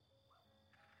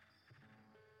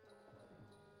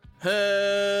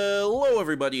Hello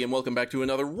everybody and welcome back to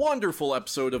another wonderful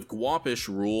episode of Guapish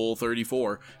Rule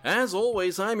 34. As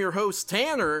always, I'm your host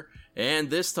Tanner, and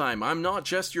this time I'm not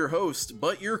just your host,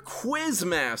 but your quiz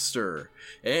master.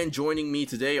 And joining me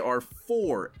today are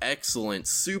four excellent,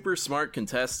 super smart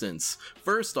contestants.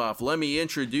 First off, let me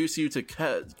introduce you to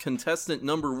contestant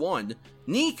number one,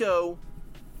 Nico.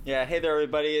 Yeah, hey there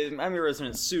everybody, I'm your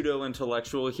resident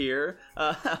pseudo-intellectual here.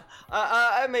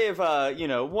 I may have,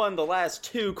 won the last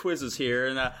two quizzes here,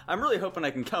 and I'm really hoping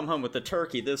I can come home with the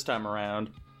turkey this time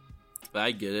around.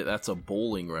 I get it, that's a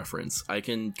bowling reference. I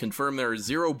can confirm there are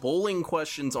 0 bowling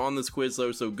questions on this quiz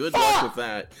though, so good luck with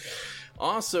that.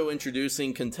 Also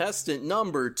introducing contestant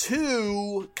number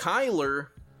 2, Kyler.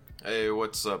 Hey,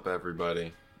 what's up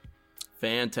everybody?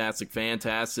 Fantastic,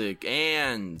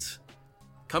 and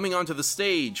coming onto the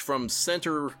stage from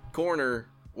center corner...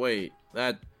 Wait,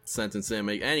 that sentence didn't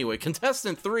make... Anyway,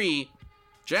 contestant 3,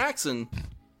 Jackson.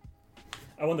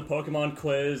 I won the Pokemon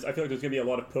quiz. I feel like there's going to be a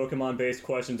lot of Pokemon-based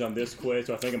questions on this quiz,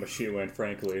 so I think I'm a shoo-in,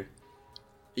 frankly.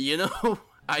 You know,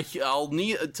 I'll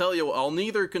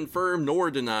neither confirm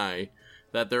nor deny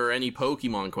that there are any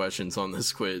Pokemon questions on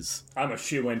this quiz. I'm a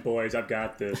shoo-in, boys. I've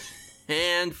got this.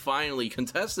 And finally,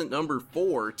 contestant number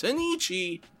 4,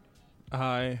 Tanichi.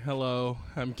 Hi, hello,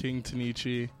 I'm King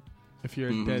Tanichi. If you're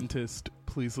a dentist,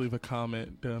 please leave a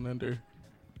comment down under.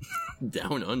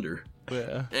 Down under?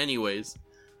 Yeah. Anyways.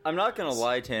 I'm not gonna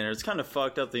lie, Tanner, it's kind of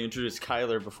fucked up they introduced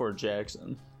Kyler before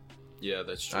Jackson. Yeah,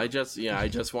 that's true. I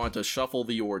just want to shuffle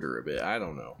the order a bit. I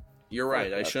don't know. You're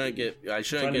right, I shouldn't get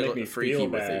freaky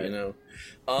with it, you know?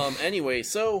 Anyway,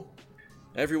 so,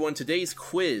 everyone, today's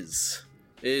quiz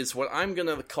is what I'm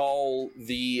gonna call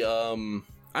the,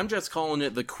 I'm just calling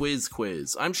it the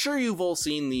quiz. I'm sure you've all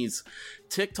seen these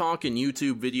TikTok and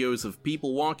YouTube videos of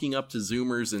people walking up to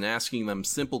Zoomers and asking them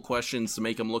simple questions to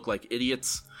make them look like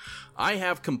idiots. I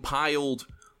have compiled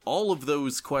all of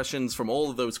those questions from all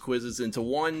of those quizzes into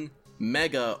one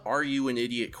mega Are You an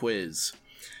Idiot quiz.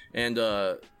 And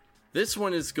this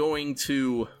one's going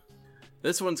to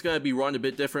be run a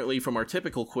bit differently from our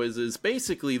typical quizzes.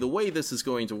 Basically, the way this is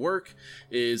going to work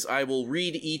is I will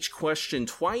read each question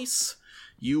twice.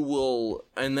 You will,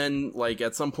 and then,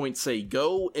 at some point say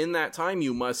go. In that time,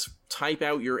 you must type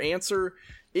out your answer.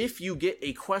 If you get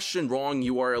a question wrong,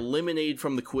 you are eliminated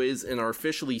from the quiz and are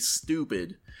officially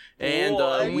stupid. And,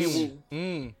 we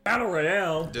will... Battle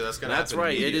Royale! Dude, that's gonna That's happen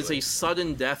right, it is a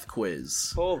sudden death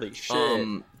quiz. Holy shit.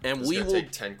 And It's we gonna will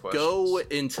take 10 go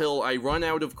questions. until I run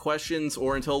out of questions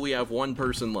or until we have one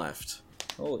person left.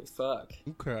 Holy fuck.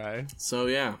 Okay. So,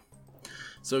 yeah.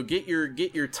 So get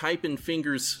your typing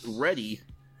fingers ready.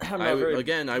 I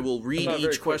will read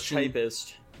each question.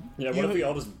 Typist. Yeah, what if we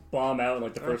all just bomb out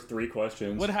in, the first 3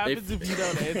 questions? What happens if you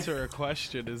don't answer a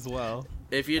question as well?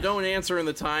 If you don't answer in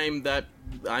the time, that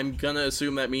I'm gonna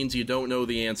assume that means you don't know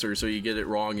the answer, so you get it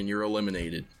wrong and you're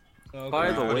eliminated. Okay.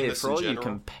 By the way, this for in all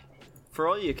general? for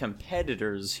all you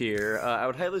competitors here, I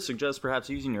would highly suggest perhaps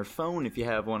using your phone if you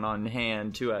have one on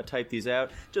hand to type these out,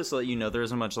 just to let you know there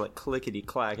isn't much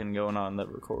clickety-clacking going on in that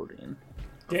recording.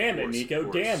 Damn it,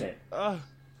 Nico, damn it!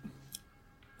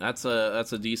 That's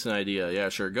a decent idea. Yeah,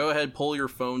 sure. Go ahead, pull your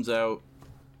phones out,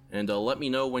 and let me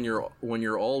know when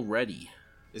you're all ready.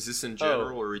 Is this in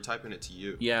general, or are we typing it to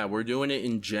you? Yeah, we're doing it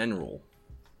in general.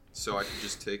 So I can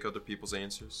just take other people's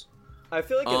answers? I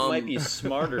feel like it might be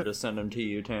smarter to send them to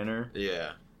you, Tanner.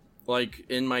 Yeah.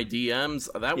 In my DMs,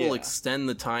 that will Yeah. extend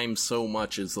the time so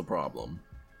much is the problem.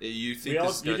 You think You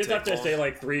this is gonna just take have to long?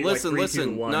 say, 3, Listen, 3,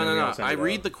 2, 1, and we all no. send I it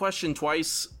read out. the question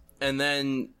twice, and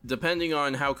then, depending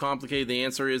on how complicated the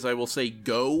answer is, I will say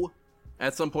go.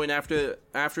 At some point after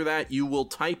that, you will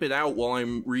type it out while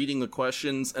I'm reading the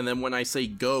questions, and then when I say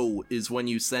go is when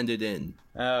you send it in.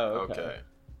 Oh, Okay.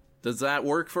 Does that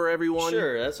work for everyone?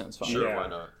 Sure, that sounds fun. Sure, Yeah. why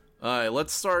not? Alright,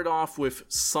 let's start off with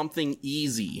something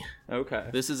easy. Okay.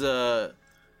 This is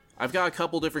I've got a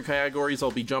couple different categories, I'll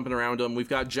be jumping around them. We've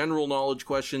got general knowledge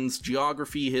questions,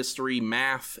 geography, history,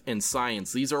 math, and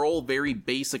science. These are all very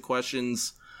basic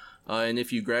questions, and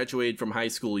if you graduated from high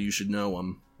school, you should know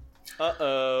them.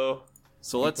 Uh-oh.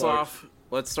 So let's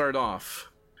start off.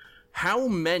 How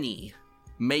many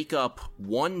make up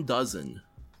 1 dozen?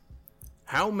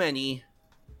 How many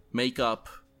make up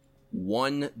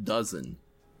 1 dozen?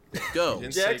 Go.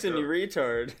 Didn't say Jackson, go. you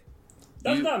retard.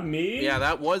 That's not me! Yeah,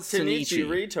 that was Tanichi, Tanichi.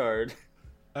 retard.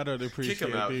 I don't appreciate Kick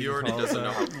him out. being He already called doesn't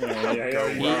that. know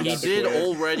how He He did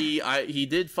already. He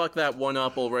did fuck that one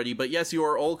up already. But yes, you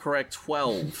are all correct.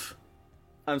 12.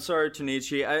 I'm sorry,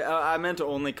 Tanichi. I meant to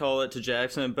only call it to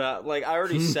Jackson, but I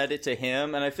already said it to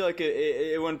him, and I feel like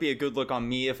it wouldn't be a good look on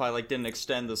me if I didn't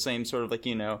extend the same sort of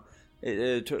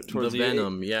towards the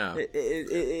venom. Yeah,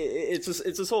 it's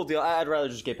this whole deal. I'd rather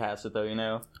just get past it, though. You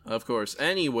know. Of course.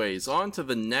 Anyways, on to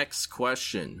the next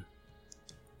question.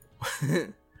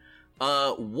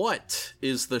 What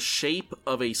is the shape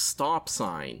of a stop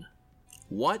sign?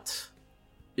 What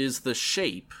is the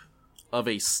shape of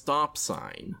a stop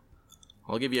sign?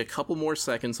 I'll give you a couple more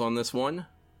seconds on this one.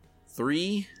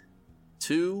 3,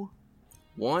 2,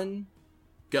 1,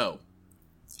 go.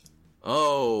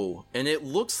 Oh, and it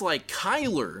looks like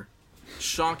Kyler,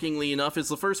 shockingly enough, is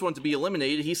the first one to be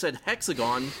eliminated. He said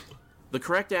hexagon. The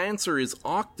correct answer is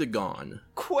octagon.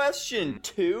 Question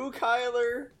 2,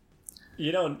 Kyler?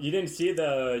 You didn't see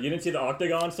the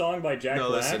Octagon song by Jack No,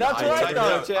 Black? listen, That's what I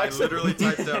thought, I Jackson. literally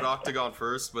typed out octagon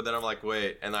first, but then I'm like,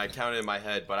 wait, and I counted in my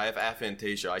head, but I have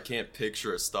aphantasia. I can't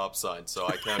picture a stop sign, so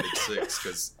I counted 6,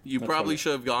 because... You probably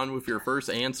should have gone with your first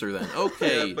answer then.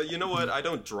 Okay. Yeah, but you know what? I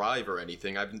don't drive or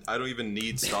anything. I don't even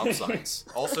need stop signs.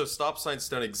 Also, stop signs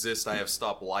don't exist. I have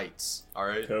stop lights,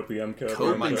 alright? Copium.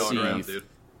 Where am I going around, Conceive.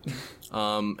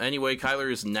 dude? Anyway,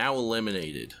 Kyler is now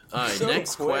eliminated. So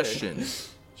Next quick. question.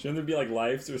 Shouldn't there be like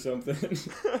lives or something?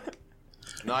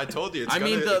 No, I told you. It's I gonna,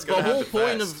 mean, it's the gonna whole happen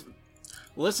point fast. of...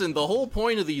 Listen, the whole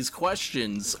point of these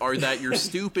questions are that you're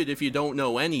stupid if you don't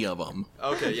know any of them.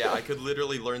 Okay, yeah, I could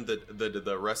literally learn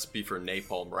the recipe for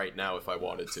napalm right now if I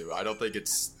wanted to. I don't think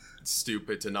it's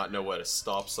stupid to not know what a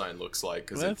stop sign looks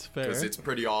like, That's fair. because it's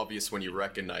pretty obvious when you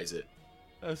recognize it.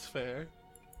 That's fair.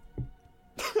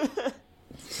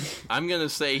 I'm gonna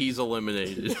say he's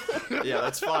eliminated. Yeah,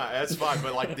 that's fine,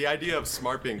 but like the idea of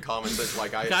smart being common sense,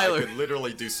 like I Kyler. could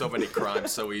literally do so many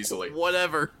crimes so easily.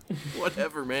 Whatever,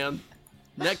 man.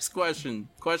 Next question.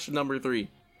 Question number 3.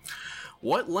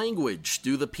 What language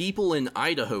do the people in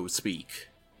Idaho speak?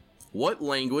 What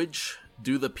language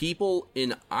do the people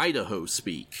in Idaho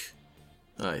speak?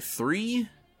 3,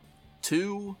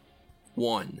 2,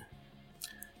 1.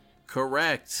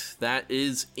 Correct. That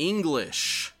is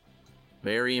English.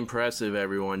 Very impressive,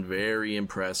 everyone. Very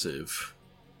impressive.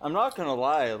 I'm not gonna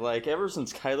lie, like, ever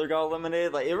since Kyler got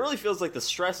eliminated, like, it really feels like the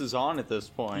stress is on at this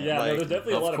point. Yeah, like, no, there's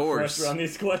definitely a of lot course. of pressure on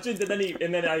these questions, and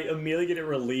then I immediately get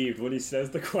relieved when he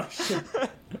says the question.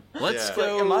 Let's Yeah. go.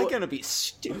 like, am I gonna be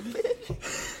stupid?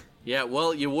 Yeah,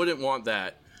 well, you wouldn't want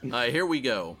that. Here we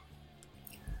go.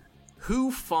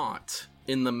 Who fought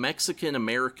in the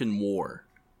Mexican-American War?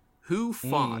 Who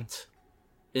fought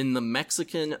in the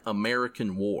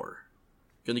Mexican-American War?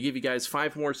 Gonna give you guys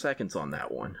 5 more seconds on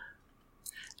that one.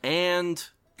 And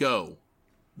go.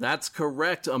 That's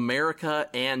correct. America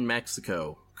and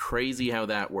Mexico. Crazy how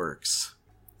that works.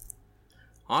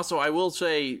 Also, I will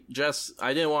say, Jess,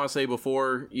 I didn't want to say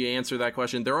before you answer that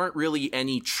question, there aren't really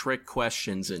any trick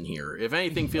questions in here. If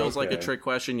anything feels like a trick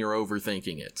question, you're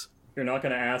overthinking it. You're not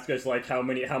gonna ask us like how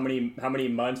many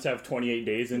months have 28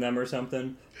 days in them or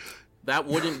something? That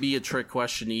wouldn't be a trick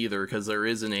question either, because there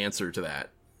is an answer to that.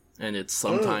 And it's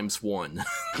sometimes one.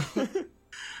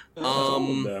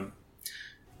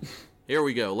 Here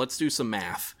we go. Let's do some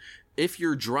math. If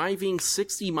you're driving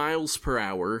 60 miles per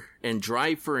hour and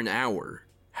drive for an hour,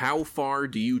 how far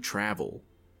do you travel?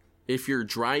 If you're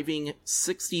driving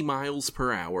 60 miles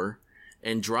per hour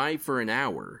and drive for an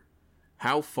hour,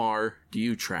 how far do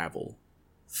you travel?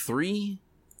 3,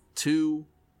 2,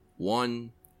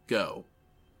 1, go.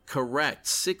 Correct.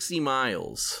 60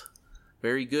 miles.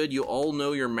 Very good. You all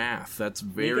know your math. That's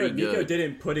very good. Nico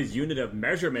didn't put his unit of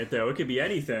measurement, though. It could be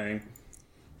anything.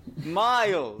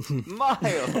 Miles!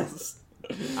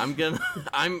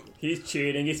 He's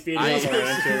cheating. He's feeding off our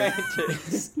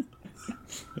answers.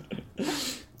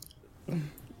 Semantics.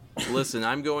 Listen,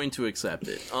 I'm going to accept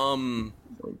it.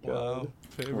 Wow.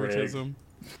 Favoritism.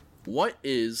 What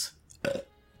is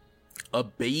a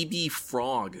baby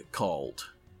frog called?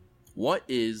 What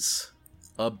is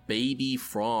a baby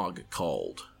frog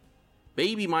called?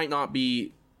 Baby might not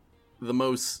be the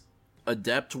most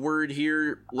adept word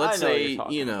here. Let's say,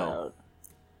 you know, about.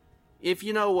 if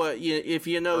you know what, if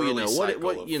you know, you Early know cycle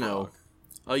what of you know,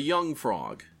 frog. a young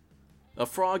frog, a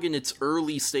frog in its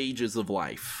early stages of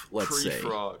life. Let's say,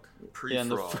 Pre-frog. Yeah, in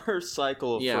the first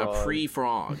cycle of yeah, frog.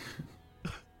 pre-frog.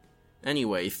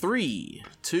 Anyway, 3,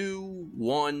 2,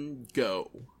 1, go.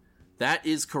 That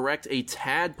is correct, a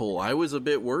tadpole. I was a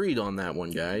bit worried on that one,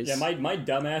 guys. Yeah, my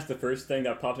dumbass, the first thing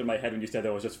that popped in my head when you said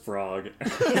that was just frog.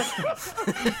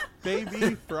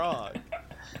 Baby frog.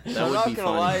 That I'm would not be gonna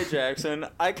fun. lie, Jackson.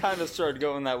 I kind of started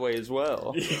going that way as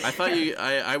well. I thought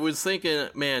I was thinking,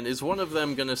 man, is one of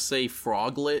them gonna say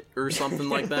froglet or something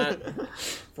like that?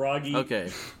 Froggy. Okay.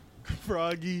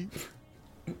 Froggy.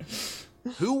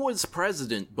 Who was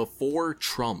president before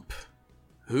Trump?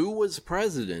 Who was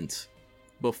president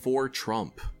before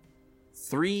Trump?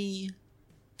 3,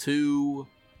 2,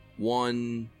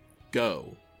 1,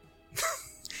 go.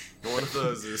 One of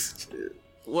those is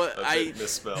what a bit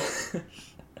misspelled.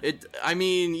 I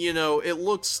mean, it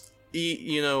looks,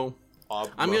 I'm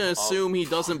gonna assume he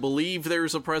doesn't believe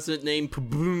there's a president named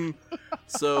Paboom.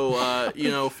 So,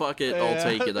 fuck it, I'll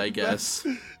take it, I guess.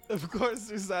 Of course,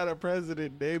 there's not a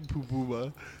president named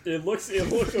Pubuma. It looks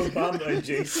Obama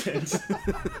adjacent.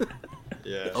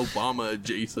 Yeah. Obama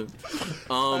adjacent.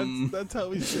 That's how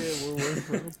we say it where we're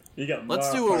from.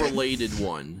 Let's do a related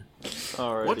one.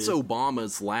 Alrighty. What's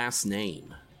Obama's last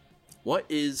name? What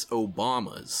is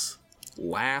Obama's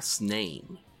last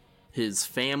name? His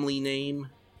family name?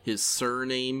 His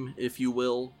surname, if you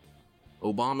will?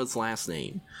 Obama's last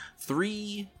name.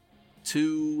 3,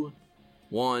 2,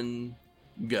 1,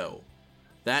 go.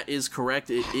 That is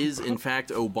correct. It is, in fact,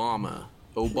 Obama.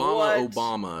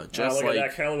 Obama. Just look like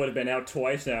at that. Kylo would have been out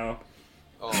twice now.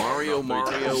 Mario,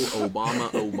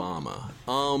 Obama.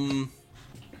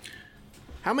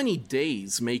 How many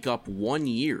days make up 1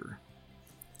 year?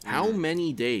 How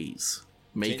many days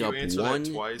make up 1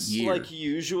 year? Like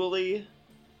usually?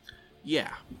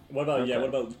 Yeah. What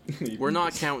about We're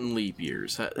not counting leap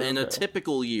years. In a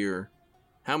typical year,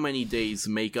 how many days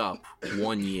make up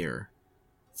 1 year?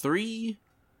 3,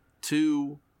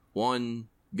 2, 1,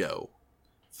 go.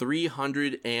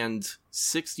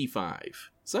 365.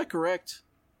 Is that correct?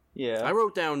 Yeah. I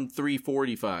wrote down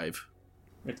 345.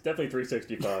 It's definitely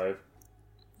 365.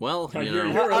 Well, How'd you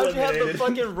have the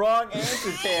fucking wrong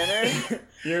answer, Tanner?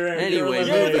 Anyway, You're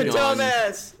the moving on.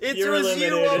 dumbass! It was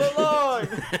you all along!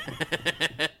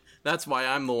 That's why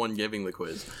I'm the one giving the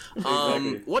quiz.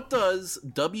 Exactly. What does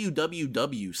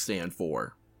WWW stand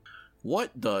for?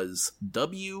 What does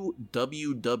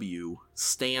WWW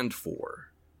stand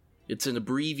for? It's an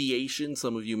abbreviation.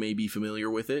 Some of you may be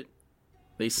familiar with it.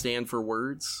 They stand for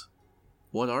words.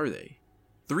 What are they?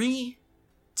 3,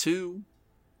 2,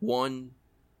 1,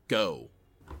 go.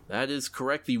 That is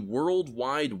correct. The World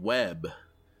Wide Web.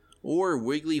 Or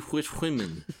Wiggly Which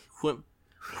Women. White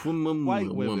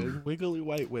women. Wiggly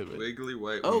white women. Wiggly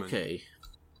white women. Okay.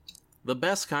 The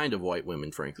best kind of white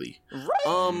women, frankly.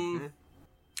 Right!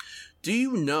 Do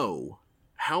you know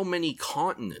how many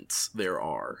continents there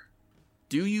are?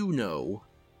 Do you know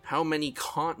how many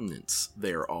continents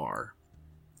there are?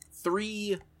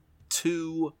 3,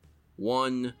 2,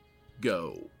 1,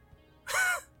 go.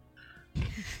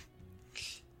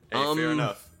 Fair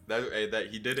enough. That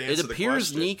he did answer the question. It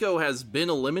appears Nico has been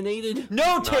eliminated.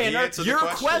 No, Tanner, your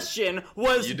question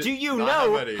was, do you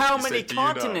know how many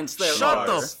continents there are? Shut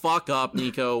the fuck up,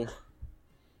 Nico.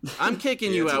 I'm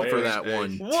kicking you out for that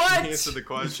one. What? He answered the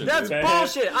question. That's dude.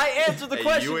 bullshit. I answered the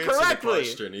question you answered the correctly.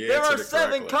 question. You There are answered it 7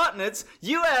 correctly. continents.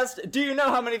 You asked, do you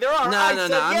know how many there are? No, I no,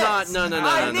 said no, I'm yes. not. No,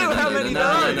 I knew how many there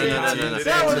are.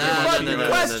 That was your fucking no,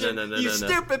 question. no, You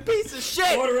stupid piece of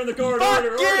shit. Order in the corner. Fuck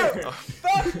Order. you.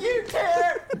 Fuck you,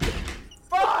 Tanner.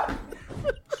 Fuck.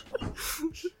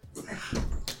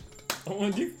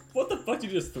 What the fuck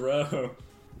did you just throw?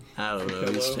 I don't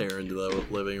know. He's tearing the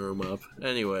living room up.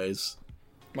 Anyways.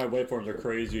 My waveforms are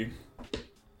crazy.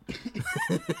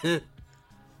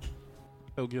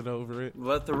 He'll get over it.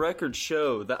 Let the record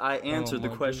show that I answered the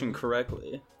question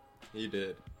correctly. He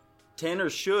did. Tanner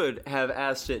should have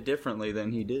asked it differently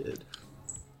than he did.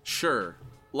 Sure.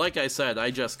 Like I said,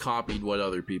 I just copied what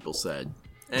other people said.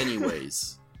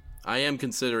 Anyways. I am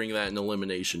considering that an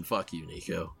elimination. Fuck you,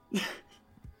 Nico.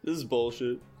 This is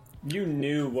bullshit. You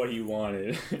knew what he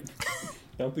wanted.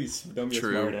 Don't be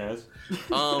True. a smartass.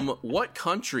 What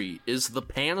country is the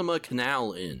Panama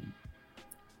Canal in?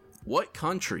 What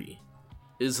country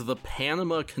is the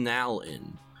Panama Canal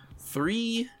in?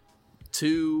 3,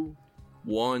 2,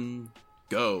 1,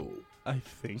 go. I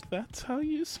think that's how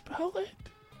you spell it.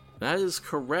 That is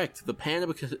correct. The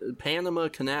Panama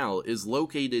Canal is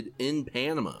located in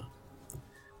Panama.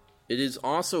 It is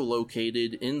also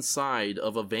located inside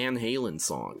of a Van Halen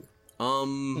song.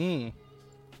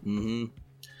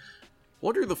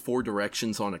 What are the 4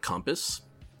 directions on a compass?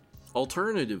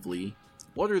 Alternatively,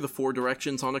 what are the 4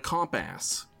 directions on a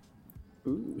compass?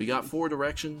 Ooh. We got 4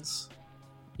 directions.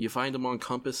 You find them on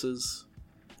compasses.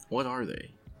 What are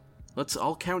they?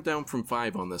 I'll count down from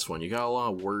 5 on this one. You got a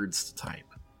lot of words to type.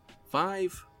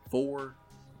 5, 4,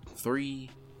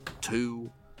 3,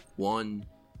 2, 1,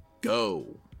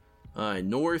 go.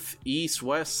 North, east,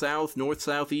 west, south, north,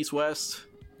 south, east, west.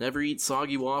 Never eat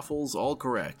soggy waffles. All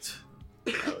correct.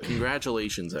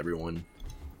 Congratulations, everyone.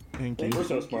 Thank you. We're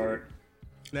so smart.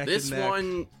 This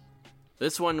one,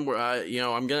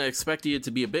 I'm gonna expect you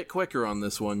to be a bit quicker on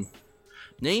this one.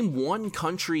 Name one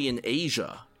country in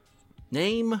Asia.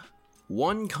 Name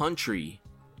one country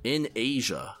in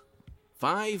Asia.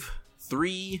 5,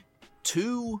 3,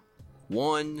 2,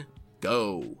 1,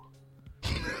 go.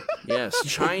 Yes,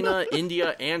 China,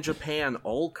 India, and Japan,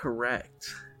 all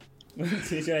correct.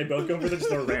 TJ and I both go for just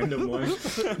a random one.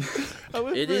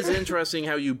 It is interesting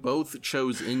how you both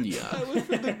chose India. I went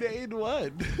for the main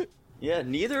one. Yeah,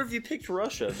 neither of you picked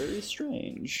Russia. Very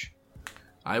strange.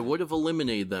 I would have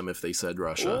eliminated them if they said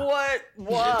Russia. What?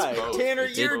 Why? Tanner,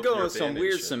 you're going European with some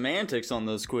weird nation. semantics on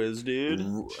this quiz, dude.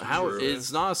 How Sure.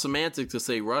 it's not a semantic to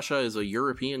say Russia is a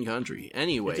European country.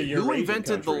 Anyway, It's a who Eurasian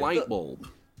invented the country. light bulb?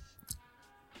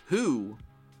 Who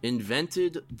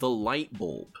invented the light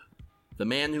bulb? The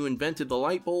man who invented the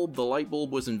light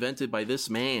bulb was invented by this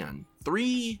man.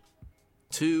 3,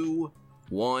 2,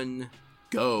 1,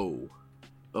 go.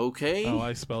 Okay? Oh,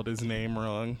 I spelled his name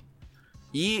wrong.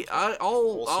 Yeah,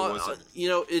 Also, you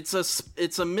know, it's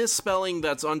a misspelling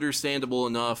that's understandable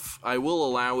enough. I will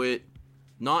allow it.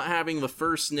 Not having the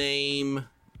first name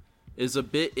is a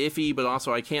bit iffy, but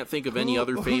also I can't think of any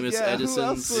other famous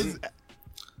Edisons.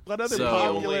 What other So-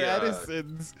 popular Only,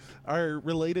 Edisons are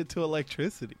related to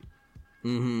electricity?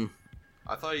 Mm-hmm.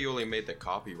 I thought you only made the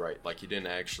copyright, like you didn't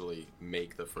actually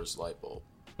make the first light bulb.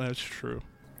 That's true.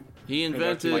 He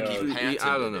invented. Like he patented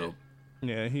I don't it. know.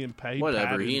 Yeah, he Whatever.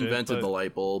 patented He invented it, the but,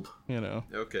 light bulb. You know.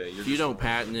 Okay, If you don't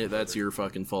patent it, that's your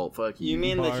fucking fault. Fuck you. You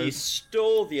mean that he Bars.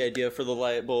 stole the idea for the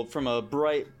light bulb from a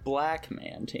bright black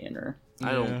man, Tanner?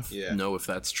 I don't Yeah. know if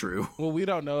that's true. Well, we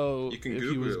don't know You can if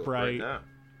Google he was it right bright. now.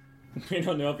 We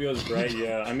don't know if he was bright,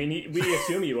 yeah. I mean, we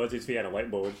assume he was if he had a light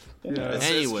bulb. Yeah. It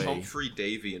Anyway. says Humphrey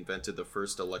Davy invented the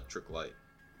first electric light.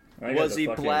 I got Was the he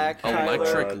fucking- black, Tyler?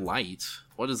 Electric light.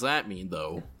 What does that mean,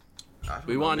 though? I don't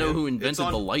We want to know man. who It's invented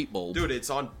on- the light bulb. Dude, it's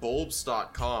on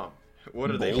bulbs.com.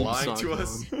 What are they lying to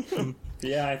us?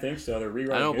 Yeah, I think so. They're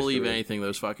rewriting I don't believe history. anything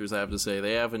those fuckers have to say.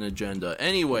 They have an agenda.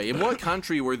 Anyway, in what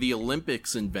country were the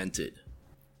Olympics invented?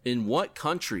 In what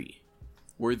country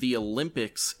were the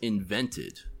Olympics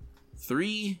invented?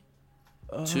 3,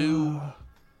 2,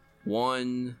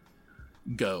 1,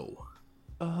 go.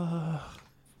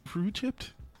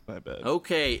 Egypt? My bad.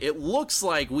 Okay, it looks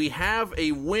like we have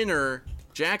a winner.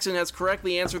 Jackson has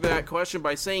correctly answered that question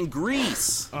by saying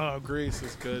Greece. Oh, Greece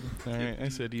is good. All right, I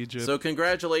said Egypt. So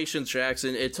congratulations,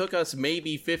 Jackson. It took us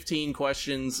maybe 15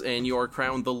 questions, and you are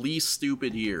crowned the least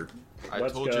stupid here. I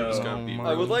Let's told you it was go. gonna be. I I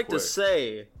would really like to quick.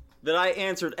 say that I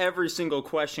answered every single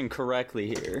question correctly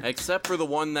here. Except for the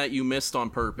one that you missed on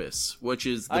purpose, which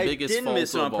is the I biggest didn't fault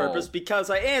miss it on of all. purpose because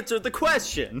I answered the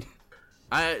question.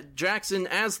 Jackson,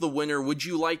 as the winner, would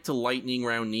you like to lightning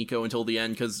round Nico until the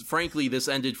end? Because frankly, this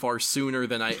ended far sooner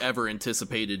than I ever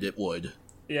anticipated it would.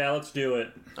 Yeah, let's do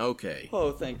it. Okay.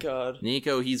 Oh, thank God.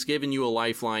 Nico, he's given you a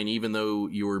lifeline even though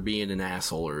you were being an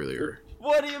asshole earlier.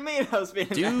 What do you mean I was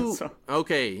being an asshole?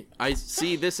 Okay, I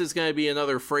see this is going to be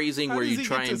another phrasing How where does you he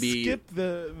try get and to be... skip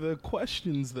the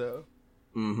questions though?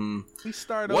 Mm-hmm. We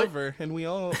start What? over and we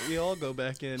all go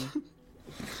back in.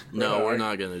 No, we're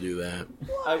not going to do that.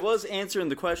 I was answering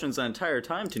the questions the entire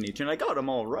time, Tanichi, and I got them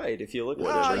all right, if you look at it.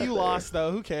 Oh, right you there. lost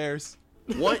though. Who cares?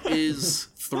 What is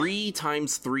 3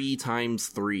 times 3 times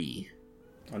 3?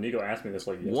 Oh, Nico asked me this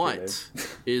like yesterday. What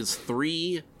is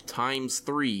 3 times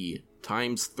 3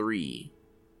 times 3?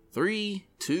 3,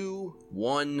 2,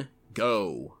 1,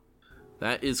 go.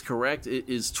 That is correct. It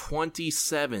is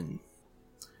 27.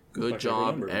 Good My favorite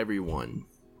job, number. everyone.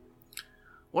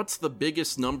 What's the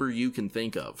biggest number you can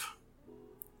think of?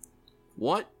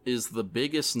 What is the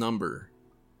biggest number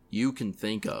you can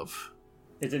think of?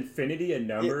 Is infinity a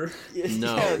number?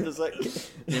 No. Yeah, there's like...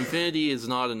 Infinity is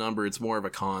not a number, it's more of a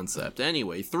concept.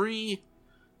 Anyway, 3,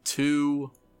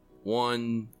 2,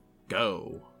 1,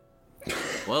 go.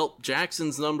 Well,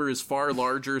 Jackson's number is far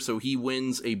larger, so he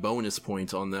wins a bonus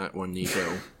point on that one,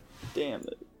 Nico. Damn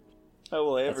it. How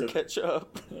will I ever catch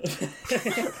up?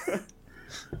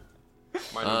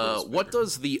 My number is What bigger.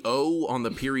 does the O on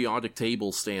the periodic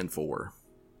table stand for?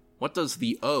 What does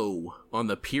the O on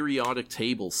the periodic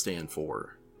table stand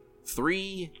for?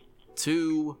 3,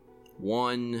 2,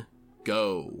 1,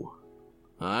 go.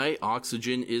 Alright,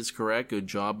 oxygen is correct. Good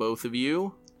job, both of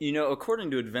you. You know,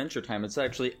 according to Adventure Time, it's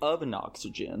actually of an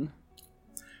oxygen.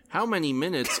 How many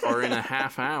minutes are in a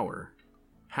half hour?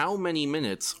 How many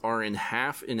minutes are in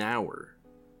half an hour?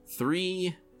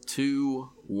 3, 2,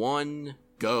 1,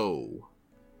 go.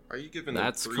 Are you giving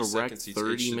That's them 3 correct, seconds each?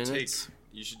 30 It should minutes.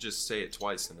 you should just say it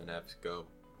twice and then have to go.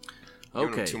 You're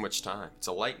giving them Okay. too much time. It's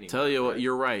a lightning. Tell you round, what, right?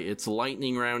 you're right. It's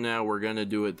lightning round now. We're gonna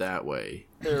do it that way.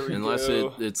 There we Unless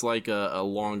go. it's like a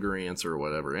longer answer or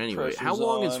whatever. Anyway, how Pressure's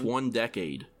long is on. 1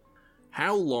 decade?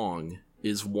 How long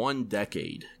is 1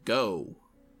 decade? Go.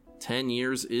 10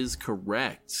 years is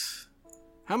correct.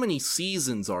 How many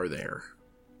seasons are there?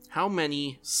 How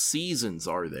many seasons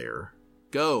are there?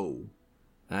 Go.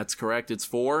 That's correct, it's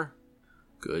 4.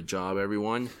 Good job,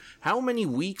 everyone. How many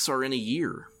weeks are in a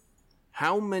year?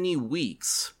 How many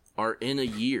weeks are in a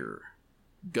year?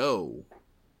 Go.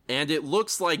 And it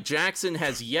looks like Jackson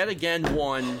has yet again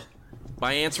won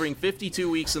by answering 52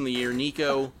 weeks in the year.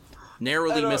 Nico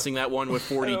narrowly missing that one with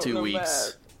 42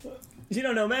 weeks. Math. You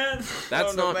don't know math?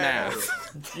 That's not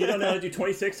math. You don't know how to do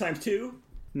 26 times 2?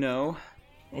 No.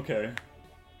 Okay.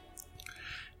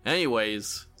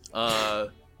 Anyways, I'm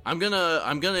gonna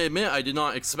admit I did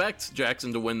not expect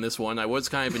Jackson to win this one. I was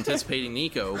kind of anticipating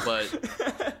Nico,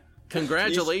 but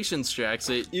congratulations,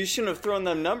 Jackson. You shouldn't have thrown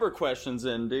them number questions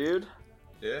in, dude.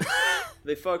 Yeah.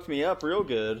 They fucked me up real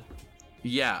good.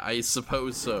 Yeah, I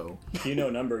suppose so. You know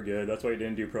number good, that's why you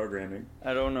didn't do programming.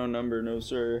 I don't know number, no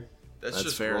sir. That's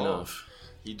just fair wrong. enough.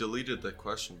 He deleted the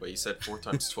question, but he said 4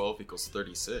 times 12 equals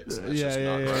 36. That's Yeah, just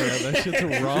not right. that shit's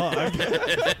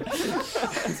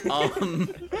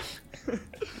wrong.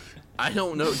 I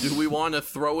don't know. Do we want to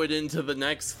throw it into the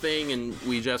next thing and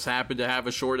we just happen to have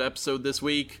a short episode this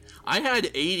week? I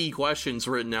had 80 questions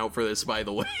written out for this, by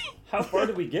the way. How far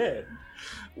did we get?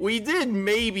 We did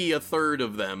maybe a third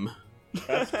of them.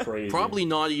 That's crazy. Probably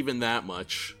not even that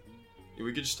much.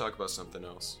 We could just talk about something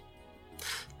else.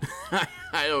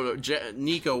 I don't know.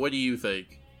 Nico, what do you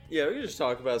think? Yeah, we can just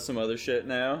talk about some other shit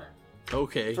now.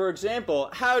 Okay. For example,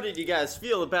 how did you guys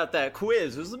feel about that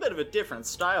quiz? It was a bit of a different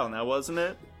style now, wasn't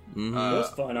it? Mm-hmm. It was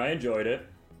fun, I enjoyed it.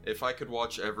 If I could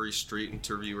watch every street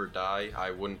interviewer die, I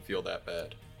wouldn't feel that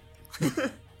bad.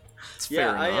 It's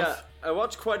fair enough. I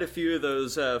watched quite a few of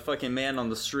those fucking man on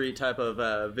the street type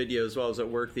of videos while I was at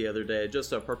work the other day,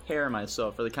 just to prepare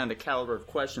myself for the kind of caliber of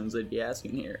questions they'd be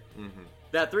asking here. Mm-hmm.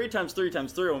 That 3 times 3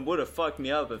 times 3 one would have fucked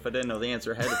me up if I didn't know the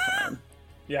answer ahead of time.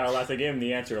 Yeah, I gave him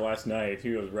the answer last night. He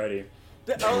was ready.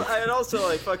 I had also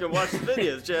fucking watched the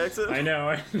videos, Jackson. I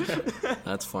know.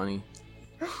 That's funny.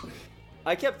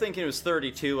 I kept thinking it was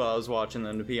 32 while I was watching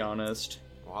them, to be honest.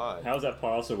 Why? How's that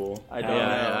possible? I don't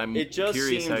know. I'm It just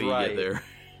curious how seemed you right. get there.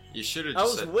 You should have I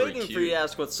just was said waiting 3 for you to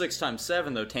ask what 6 times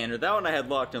 7 though, Tanner. That one I had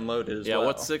locked and loaded as well. Yeah,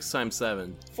 what's 6 times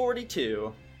 7?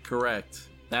 42. Correct.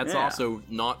 That's Yeah. also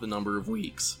not the number of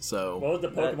weeks, so... What was the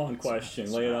Pokemon question?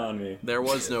 Lay it on me. There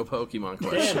was no Pokemon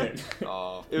question. Damn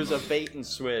it. It was a bait and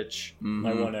switch.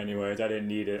 I won anyways. I didn't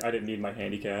need it. I didn't need my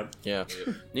handicap. Yeah.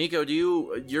 Nico,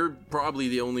 you're probably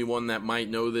the only one that might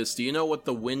know this. Do you know what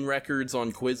the win records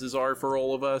on quizzes are for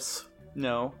all of us?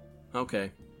 No.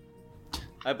 Okay.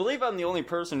 I believe I'm the only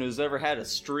person who's ever had a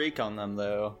streak on them,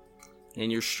 though.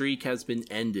 And your streak has been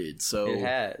ended, so... It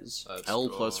has. L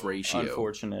plus ratio.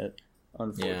 Unfortunate.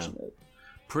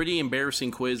 Pretty embarrassing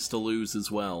quiz to lose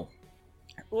as well.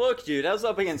 Look, dude, I was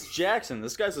up against Jackson.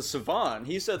 This guy's a savant.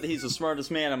 He said that he's the smartest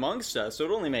man amongst us, so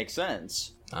it only makes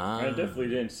sense. I definitely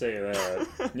didn't say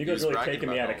that. Nico's really taking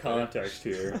me out of context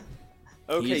here.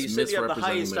 Okay, He's you said you have the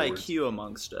highest misrepresenting my words. IQ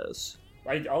amongst us.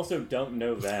 I also don't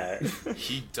know that.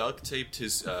 He duct taped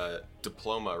his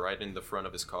diploma right in the front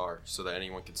of his car so that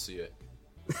anyone could see it.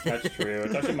 That's true.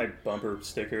 It's actually my bumper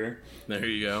sticker. There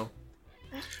you go.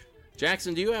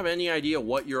 Jackson, do you have any idea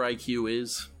what your IQ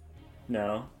is?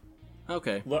 No.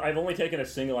 Okay. Look, I've only taken a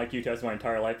single IQ test my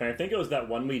entire life, and I think it was that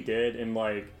one we did in,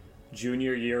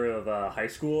 junior year of high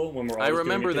school when we're all I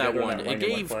remember doing it that one. in It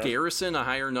gave class. Garrison a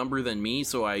higher number than me,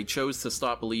 so I chose to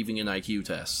stop believing in IQ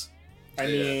tests. I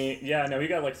mean, yeah, no, he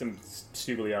got some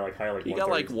stupidly high, He got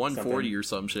 140 or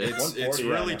some shit. It's 140,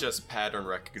 really yeah. just pattern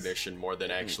recognition more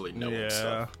than actually knowing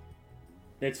stuff.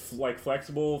 It's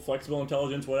flexible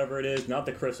intelligence, whatever it is, not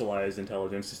the crystallized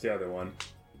intelligence, it's the other one.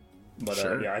 But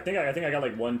Sure. yeah, I think I got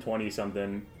 120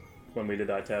 something when we did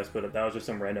that test, but that was just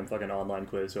some random fucking online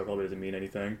quiz, so it probably doesn't mean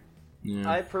anything. Yeah.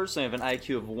 I personally have an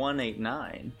IQ of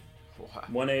 189. Wow.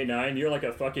 189, you're like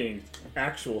a fucking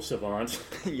actual savant.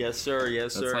 Yes, sir.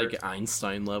 Yes, That's sir. like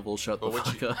Einstein level. Shut the But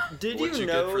fuck up. Did What'd you you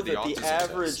get know for the that the autism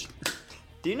average?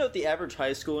 Do you know that the average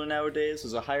high schooler nowadays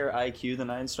has a higher IQ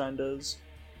than Einstein does?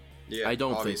 Yeah, I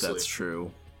don't obviously. think that's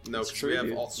true. No, It's 'cause true, we have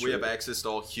dude. It's we have true. access to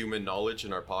all human knowledge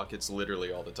in our pockets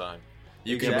literally all the time.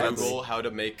 You can Exactly. Google how to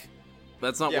make.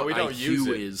 That's not Yeah, what we don't use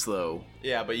IQ it. is, though.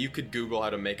 Yeah, but you could Google how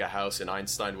to make a house, and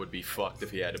Einstein would be fucked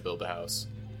if he had to build a house.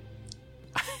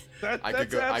 I could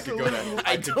go to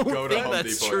I don't Home think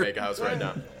that's Depot true. and make a house right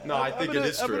now. No, I think it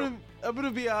is true. I'm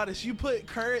gonna be honest. You put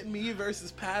current me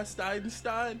versus past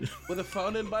Einstein with a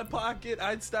phone in my pocket.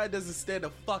 Einstein doesn't stand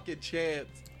a fucking chance.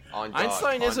 On God,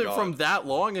 Einstein on isn't God. from that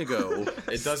long ago.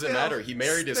 It doesn't matter. He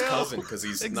married his cousin because he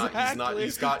doesn't got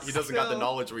the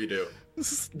knowledge we do.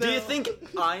 Do you think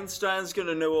Einstein's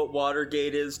gonna know what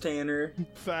Watergate is, Tanner?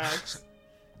 Facts.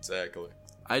 Exactly.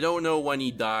 I don't know when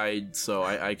he died, so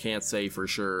I can't say for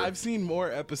sure. I've seen more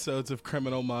episodes of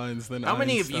Criminal Minds than How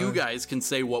many of Einstein. you guys can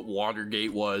say what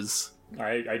Watergate was?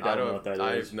 I don't know what that is.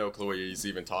 I have no clue what he's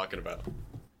even talking about.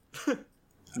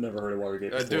 Never heard of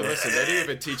Watergate before. Dude, listen, they didn't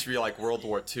even teach me like World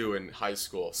War II in high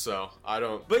school, so I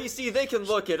don't. But you see, they can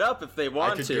look it up if they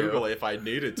want I could to. Google it if I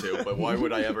needed to, but why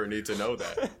would I ever need to know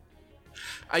that?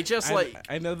 I just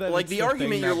I know that like it's the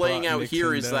argument thing you're that laying brought out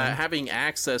here Nixon is down. that having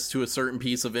access to a certain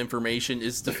piece of information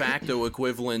is de facto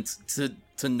equivalent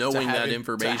to knowing that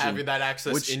information, to having that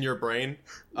access which- in your brain,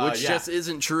 which yeah. just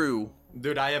isn't true.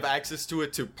 Dude, I have access to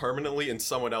it permanently in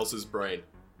someone else's brain.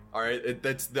 All right,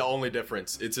 that's the only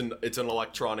difference. It's an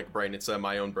electronic brain instead of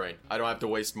my own brain. I don't have to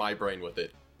waste my brain with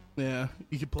it. Yeah,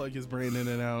 you could plug his brain in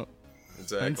and out.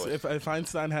 Exactly. If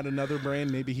Einstein had another brain,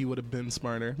 maybe he would have been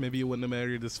smarter. Maybe he wouldn't have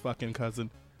married his fucking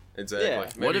cousin. Exactly. Yeah.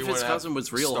 Maybe What if you his wouldn't cousin have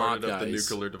was real started hot, up the guys?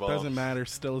 nuclear development. Doesn't matter,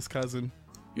 still his cousin.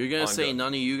 You're gonna say Honda.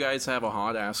 none of you guys have a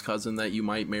hot ass cousin that you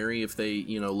might marry if they,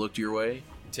 looked your way?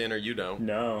 Tanner, you don't.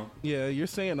 No. Yeah, you're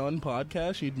saying on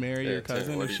podcast you'd marry your Tanner,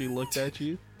 cousin what if do she looked at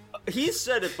you? He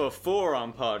said it before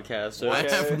on podcast. Okay? I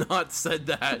have not said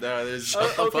that. No, there's.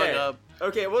 Shut the fuck up.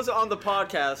 Okay, it wasn't on the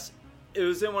podcast. It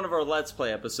was in one of our Let's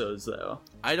Play episodes, though.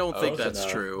 I don't think so that's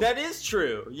no. true. That is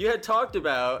true. You had talked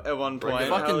about at one point.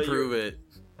 how Fucking you- prove it.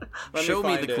 Let Show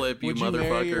me find the it. clip, you Would you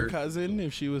marry your motherfucker. cousin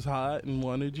if she was hot and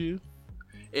wanted you?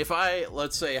 If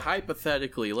let's say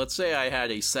hypothetically, let's say I had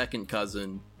a second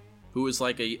cousin who was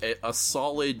like a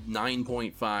solid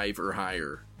 9.5 or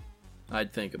higher,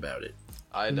 I'd think about it.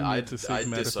 I'd to seek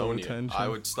medical disown you. attention. I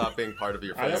would stop being part of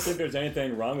your I don't think family. there's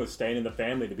anything wrong with staying in the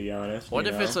family, to be honest. What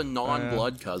you if know? it's a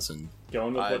non-blood cousin,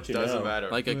 Going with It what you doesn't know. matter.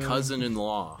 like a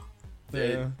cousin-in-law?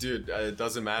 Yeah. Dude, it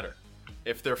doesn't matter.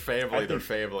 If they're family, they're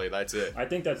family. That's it. I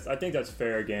think that's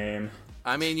fair game.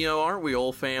 I mean, aren't we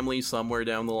all family somewhere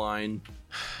down the line?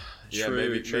 Yeah, True,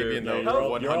 maybe true. in Yeah, the you're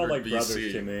all 100 like BC.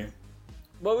 brothers to me.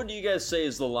 What would you guys say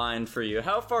is the line for you?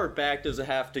 How far back does it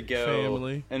have to go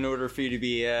Family. in order for you to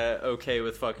be okay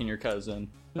with fucking your cousin?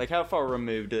 Like, how far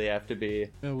removed do they have to be?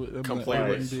 I wouldn't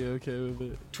Completely. be okay with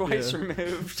it. Twice Yeah,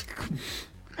 removed?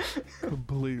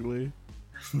 completely.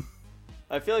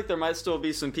 I feel like there might still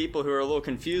be some people who are a little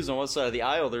confused on what side of the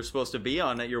aisle they're supposed to be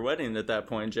on at your wedding at that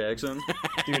point, Jackson.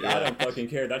 Dude, I don't fucking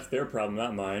care. That's their problem,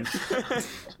 not mine.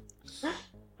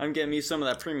 I'm getting me some of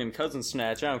that premium cousin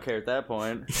snatch. I don't care at that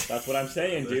point. That's what I'm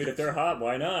saying, dude. If they're hot,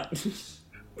 why not?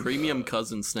 Premium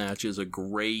Cousin Snatch is a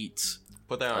great...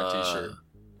 Put that on a t-shirt.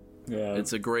 Yeah.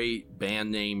 It's a great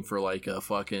band name for like a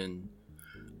fucking...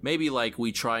 Maybe like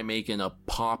we try making a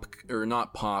pop, or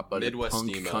not pop, but Midwest a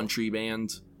punk emo. country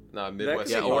band. Nah, Midwest.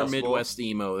 Yeah, Yeah, Possible. or Midwest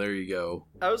emo, there you go.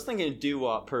 I was thinking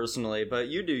doo-wop personally, but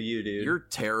you do you, dude. You're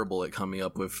terrible at coming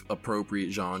up with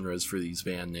appropriate genres for these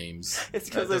band names. It's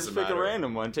because That I just doesn't pick a matter.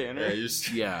 random one, Tanner. Yeah, you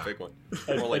just Yeah. pick one.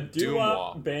 a More like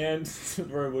doo-wop Doom-wop. band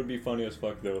would be funny as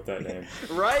fuck, though, with that name.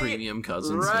 Right? Premium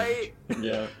Cousin Right?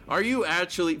 Yeah. Are you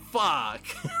actually... Fuck!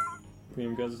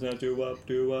 Premium Cousins not doo-wop,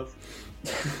 doo-wop.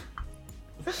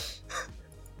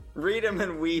 Read them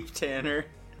and weep, Tanner.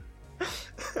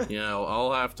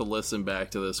 I'll have to listen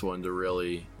back to this one to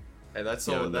really... And that's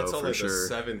Yeah, only, no, that's for only sure.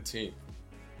 the 17th.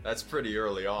 That's pretty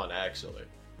early on, actually.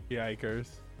 Yikers.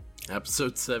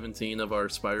 Episode 17 of our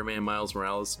Spider-Man Miles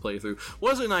Morales playthrough.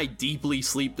 Wasn't I deeply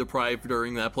sleep-deprived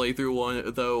during that playthrough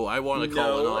one, though? I want to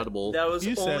call an audible. That was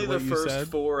You said only the what you first said.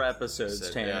 4 episodes,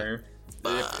 Said, Tanner.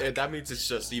 That means it's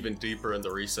just even deeper in the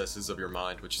recesses of your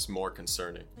mind, which is more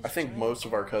concerning. I think most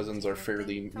of our cousins are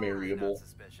fairly marryable.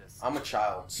 I'm a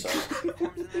child, so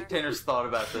Tanner's thought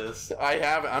about this.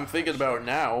 I'm thinking about it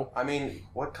now. I mean,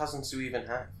 what cousins do we even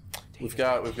have? We've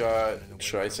got,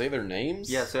 should I say their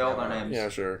names? Yeah, say all their names. Yeah,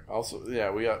 sure. Also,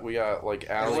 yeah, we got like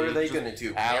And Allie. what are they gonna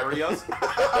do? Allie. Marry us?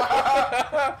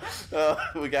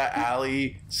 We got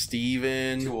Allie,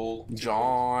 Steven, Too old.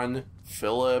 John,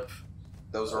 Philip.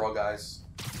 Those are all guys.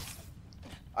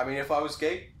 I mean, if I was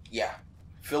gay, yeah,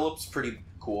 Philip's pretty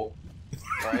cool,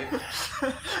 right?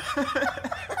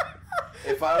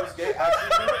 If I was gay,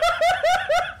 actually,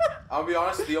 I'll be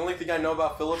honest. The only thing I know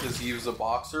about Philip is he was a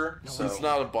boxer. So He's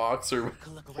not a boxer.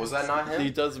 was that not him? He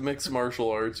does mixed martial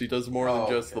arts. He does more than Oh,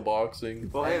 just okay. the boxing.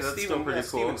 Well, hey, And that's Steven, still pretty yeah,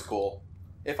 cool. Steven's cool.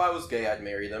 If I was gay, I'd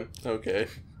marry them. Okay.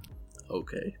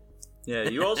 Okay. Yeah,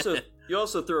 you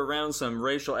also threw around some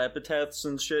racial epithets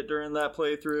and shit during that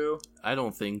playthrough. I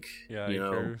don't think,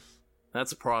 Yikers.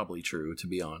 that's probably true, to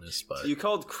be honest, but... You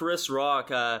called Chris Rock,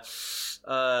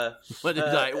 What did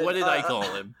I call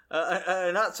him?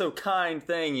 a not so kind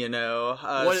thing,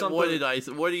 What something-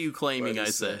 are you claiming I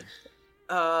said?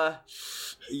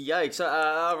 Yikes!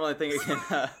 I don't really think I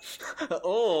can.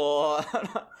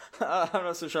 I'm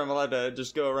not so sure I'm allowed to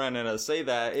just go around and say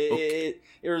that. It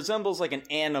resembles like an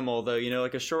animal, though.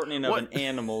 Like a shortening of an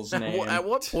animal's name. At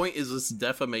what point is this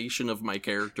defamation of my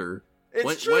character?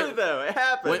 It's true, though. It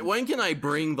happened. When can I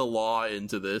bring the law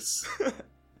into this?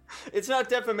 It's not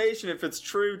defamation if it's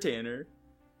true, Tanner.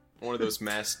 One of those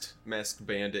masked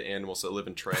bandit animals that live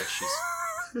in trash.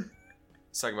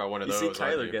 Let's talk about one of those. You see,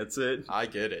 Tyler gets it. I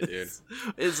get it, dude.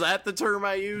 Is that the term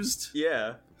I used?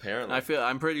 Yeah. Apparently.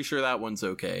 I'm pretty sure that one's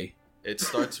okay. It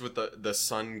starts with the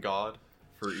sun god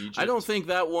for Egypt. I don't think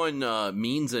that one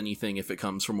means anything if it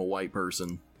comes from a white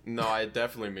person. No, it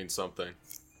definitely means something.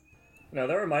 No,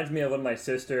 that reminds me of when my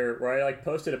sister, where I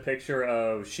posted a picture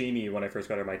of Shimi when I first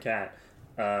got her my cat.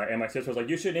 And my sister was like,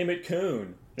 "You should name it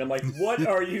Coon." And I'm like, "What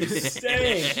are you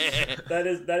saying?" That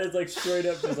is like straight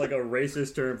up just like a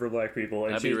racist term for black people,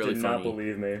 and she really did not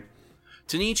believe me.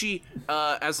 Tanichi,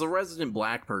 as the resident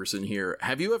black person here,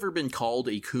 have you ever been called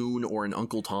a coon or an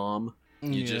Uncle Tom?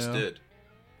 You just did.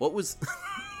 What was?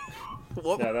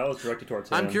 No, that was directed towards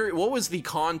him. I'm curious. What was the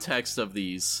context of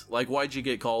these? Like, why'd you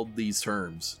get called these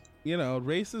terms?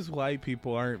 Racist white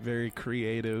people aren't very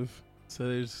creative. So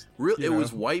there's it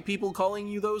was white people calling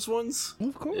you those ones?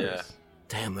 Of course. Yeah.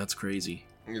 Damn, that's crazy.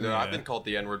 I've been called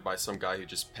the N-word by some guy who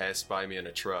just passed by me in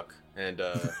a truck, and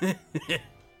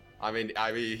I mean,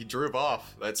 he drove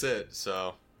off. That's it.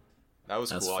 So that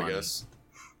was cool, funny. I guess.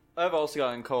 I've also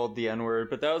gotten called the N-word,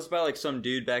 but that was by like some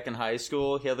dude back in high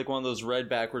school. He had like one of those red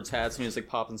backwards hats, and he was like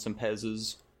popping some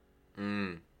Pez's.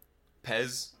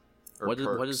 Pez? What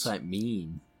does that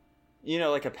mean?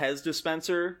 Like a Pez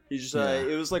dispenser. He just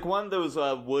it was like one that was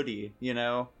Woody,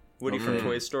 Woody from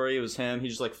Toy Story. It was him. He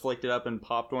just like flicked it up and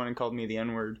popped one and called me the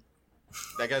N-word.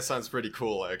 That guy sounds pretty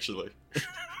cool, actually.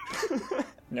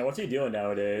 Now, what's he doing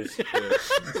nowadays?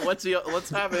 Let's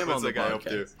have him on the guy podcast. Up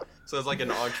to? Sounds like an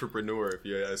entrepreneur, if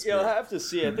you ask me. Yeah, I'll have to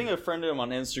see. I think I friended him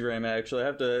on Instagram, actually. I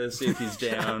have to see if he's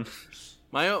down.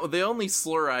 The only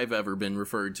slur I've ever been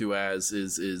referred to as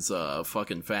is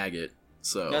fucking faggot.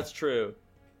 So that's true.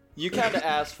 You kind of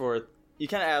asked for it. You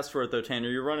kind of asked for it, though, Tanner.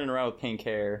 You're running around with pink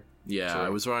hair. Yeah, I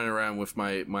was running around with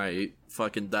my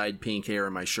fucking dyed pink hair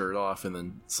and my shirt off, and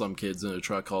then some kids in a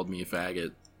truck called me a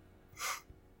faggot.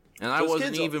 And I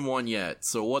wasn't even one yet,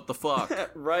 so what the fuck?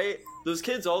 Right? Those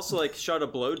kids also, like, shot a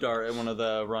blow dart at one of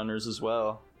the runners as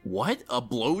well. What? A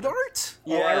blow dart?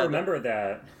 Yeah, I remember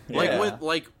that.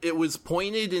 It was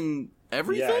pointed in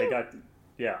everything?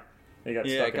 Yeah,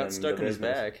 it got stuck in his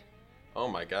back. Oh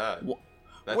my god.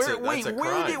 That's a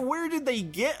crime. Where did they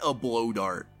get a blow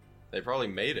dart? They probably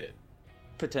made it.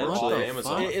 Potentially.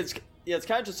 Amazon. It's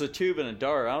kind of just a tube and a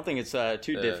dart. I don't think it's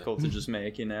too difficult to just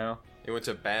make, He went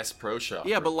to Bass Pro Shop.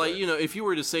 Yeah, but if you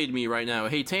were to say to me right now,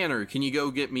 "Hey Tanner, can you go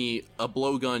get me a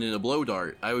blowgun and a blow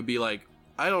dart?" I would be like,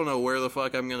 I don't know where the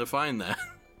fuck I'm gonna find that.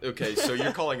 Okay, so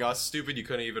you're calling us stupid? You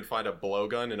couldn't even find a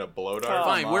blowgun and a blow dart?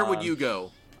 Fine, where would you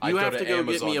go? You have to go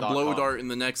get me a blow Amazon.com. dart in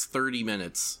the next 30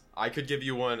 minutes. I could give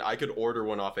you one. I could order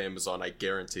one off Amazon. I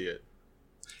guarantee it.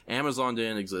 Amazon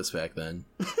didn't exist back then.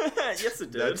 Yes,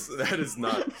 it did. That is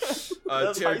not.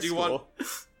 Tanner, do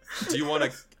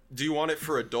you want it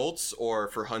for adults or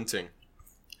for hunting?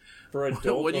 For adults.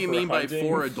 What do you mean by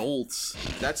for adults?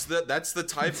 That's the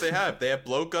type they have. They have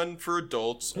blowgun for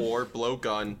adults or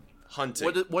blowgun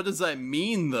hunting. What does that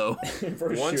mean though?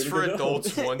 One's for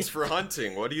adults, one's for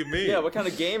hunting. What do you mean? Yeah, what kind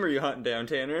of game are you hunting down,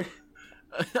 Tanner?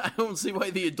 I don't see why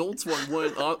the adults one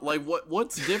would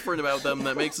what's different about them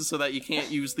that makes it so that you can't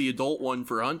use the adult one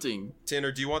for hunting.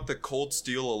 Tanner, do you want the Cold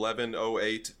Steel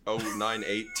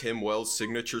 1108098 Tim Wells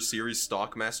Signature Series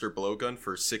Stockmaster blowgun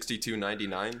for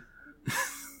 $62.99?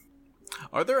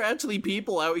 Are there actually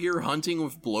people out here hunting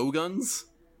with blowguns?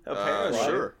 Apparently,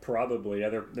 sure. Probably,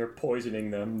 yeah. They're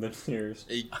poisoning them. The ears.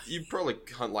 You probably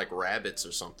hunt like rabbits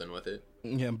or something with it.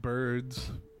 Yeah,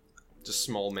 birds. Just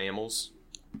small mammals.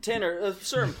 Tanner, at a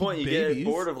certain point you get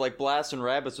bored of like blasting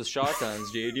rabbits with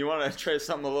shotguns, dude. You want to try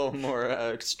something a little more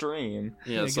extreme.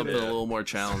 Yeah, something a little more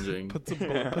challenging. Put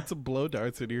some blow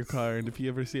darts in your car, and if you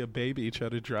ever see a baby, try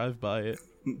to drive by it.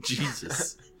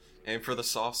 Jesus. And for the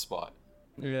soft spot.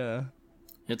 Yeah.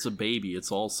 It's a baby. It's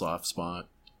all soft spot.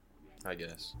 I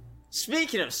guess.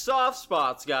 Speaking of soft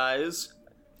spots, guys.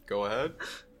 Go ahead.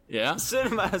 Yeah?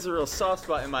 Cinema has a real soft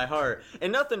spot in my heart,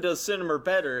 and nothing does cinema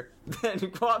better than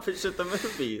Guapish at the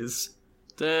movies.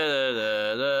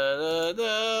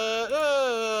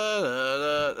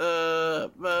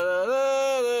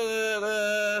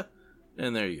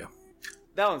 And there you go.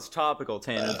 That one's topical,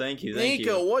 Tanner. Thank you.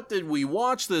 Nico, what did we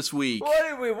watch this week? What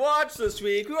did we watch this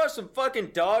week? We watched some fucking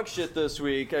dog shit this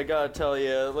week, I gotta tell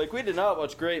you. Like, we did not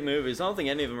watch great movies. I don't think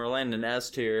any of them are landing in S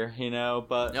tier, you know,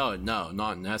 but... No,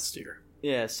 not in S tier.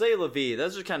 Yeah, say la vie.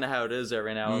 That's just kind of how it is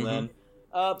every now and then.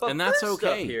 But and that's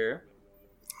okay. Here,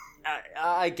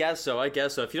 I guess so.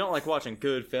 If you don't like watching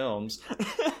good films...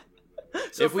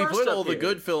 So if we put all the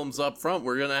good films up front,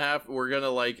 we're gonna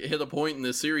like hit a point in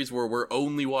this series where we're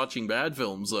only watching bad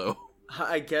films, though.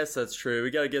 I guess that's true. We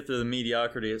gotta get through the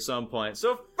mediocrity at some point.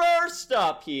 So first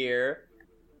up here,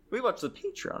 we watched the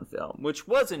Patreon film, which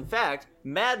was in fact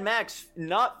Mad Max,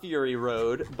 not Fury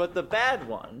Road, but the bad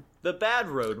one, the bad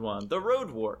road one, the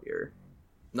Road Warrior.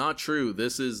 Not true.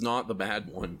 This is not the bad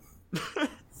one.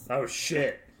 Oh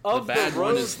shit. The bad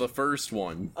one is the first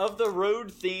one. Of the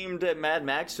road-themed Mad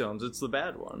Max films, it's the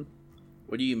bad one.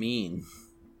 What do you mean?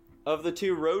 Of the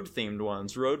two road-themed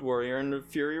ones, Road Warrior and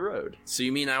Fury Road. So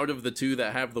you mean out of the two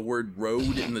that have the word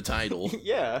road in the title?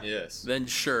 Yeah. Yes. Then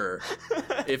sure.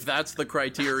 If that's the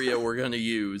criteria we're gonna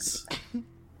use.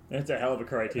 That's a hell of a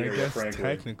criteria, I guess frankly.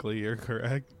 technically you're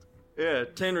correct. Yeah,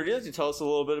 Tanner, do you have to tell us a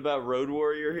little bit about Road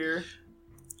Warrior here?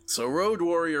 So Road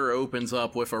Warrior opens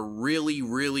up with a really,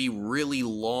 really, really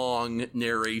long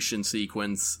narration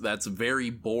sequence that's very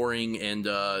boring and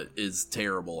is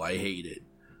terrible. I hate it.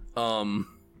 And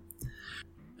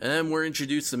then we're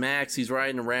introduced to Max. He's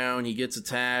riding around. He gets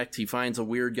attacked. He finds a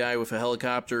weird guy with a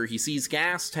helicopter. He sees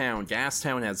Gastown.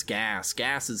 Gastown has gas.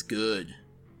 Gas is good.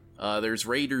 There's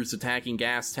raiders attacking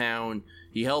Gastown.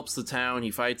 He helps the town.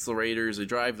 He fights the raiders. They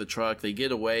drive the truck. They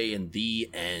get away, and the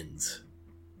end.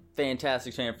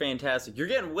 Fantastic, Tanner, fantastic. You're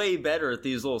getting way better at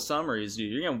these little summaries,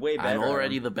 dude. You're getting way better. I'm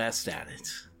already the best at it.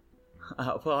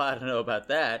 Well, I don't know about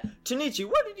that. Tanichi,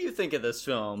 what did you think of this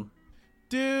film?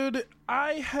 Dude,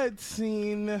 I had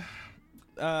seen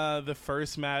the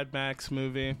first Mad Max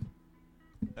movie.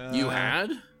 You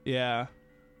had? Yeah.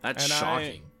 That's and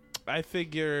shocking. I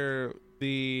figure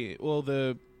the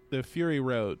Fury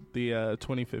Road, the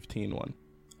 2015 one.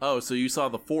 Oh, so you saw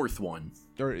the fourth one.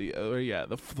 Or yeah,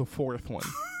 the fourth one.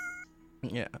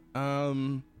 Yeah.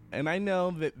 And I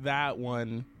know that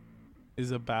one is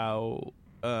about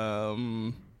what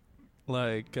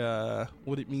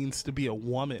it means to be a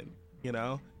woman, you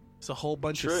know? It's a whole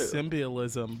bunch of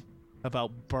symbolism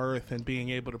about birth and being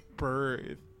able to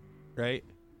birth, right?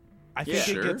 I think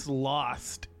it gets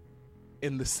lost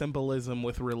in the symbolism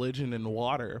with religion and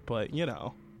water, but you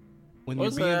know, when what you're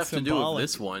does being that have symbolic, to do with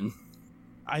this one?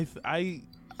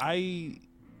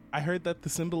 I heard that the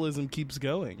symbolism keeps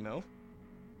going, no?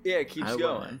 Yeah, it keeps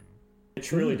going. It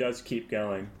truly does keep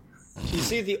going. You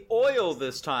see, the oil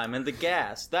this time and the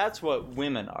gas, that's what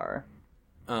women are.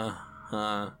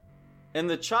 Uh-huh. And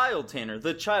the child, Tanner,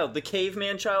 the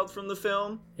caveman child from the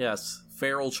film? Yes,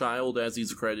 feral child as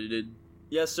he's credited.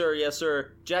 Yes,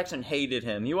 sir. Jackson hated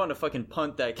him. He wanted to fucking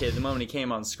punt that kid the moment he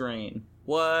came on screen.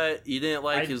 What? You didn't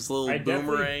like his little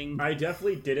boomerang? I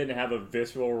definitely didn't have a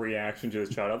visceral reaction to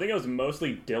this child. I think it was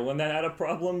mostly Dylan that had a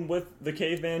problem with the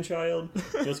caveman child.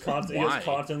 He was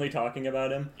constantly talking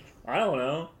about him. I don't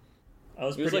know. I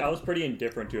was pretty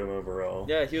indifferent to him overall.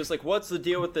 Yeah, he was like, "What's the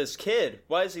deal with this kid?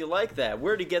 Why is he like that?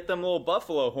 Where'd he get them little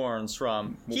buffalo horns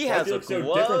from? He has a glove.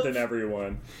 So different than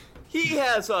everyone. He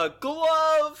has a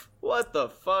glove. What the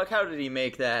fuck? How did he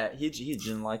make that? He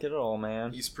didn't like it at all,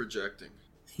 man. He's projecting.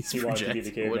 He wants to be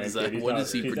the caveman kid. What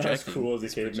is he projecting? He's not as cool as the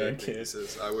caveman kid. He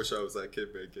says, I wish I was that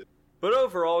caveman kid. But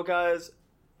overall, guys,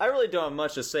 I really don't have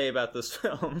much to say about this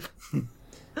film.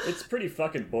 It's pretty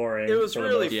fucking boring. It was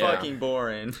really fucking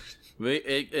boring.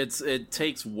 It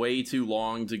takes way too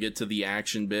long to get to the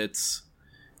action bits.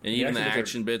 And even the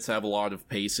action bits have a lot of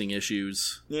pacing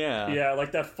issues. Yeah,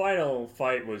 like that final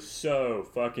fight was so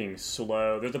fucking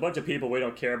slow. There's a bunch of people we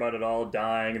don't care about at all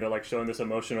dying. They're like showing this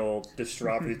emotional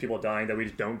distraught for these people dying that we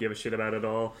just don't give a shit about at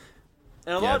all.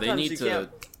 And a lot of times a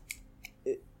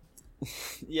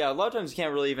lot of times you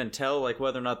can't really even tell like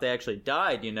whether or not they actually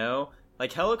died, you know?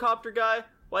 Like Helicopter Guy,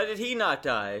 why did he not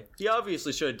die? He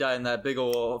obviously should have died in that big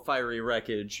old fiery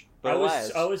wreckage. But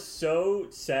I was so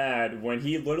sad when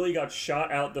he literally got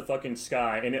shot out the fucking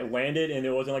sky and it landed and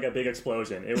it wasn't like a big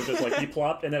explosion. It was just like he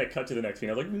plopped and then it cut to the next scene.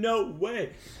 I was like, no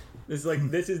way. This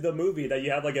is the movie that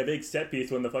you have like a big set piece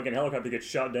when the fucking helicopter gets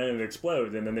shot down and it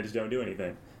explodes and then they just don't do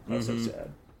anything. I was so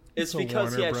sad. It's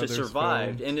because he actually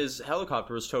survived and his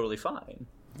helicopter was totally fine.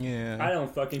 Yeah. I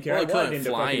don't fucking care. Well, it couldn't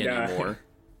fly anymore.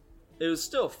 It was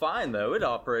still fine, though. It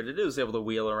operated. It was able to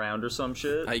wheel around or some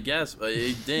shit. I guess.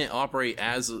 It didn't operate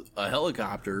as a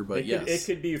helicopter, but it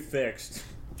could be fixed.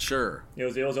 Sure.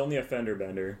 It was only a fender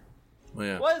bender.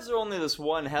 Yeah. Why is there only this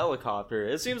one helicopter?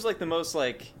 It seems like the most,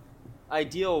 like...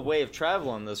 ideal way of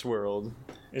travel in this world.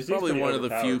 It's probably one of the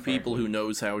few people who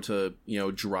knows how to,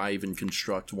 drive and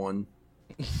construct one.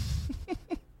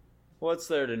 What's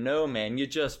there to know, man? You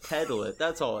just pedal it.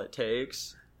 That's all it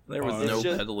takes. There was no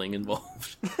pedaling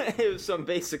involved. It was some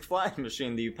basic flying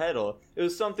machine that you pedal. It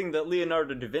was something that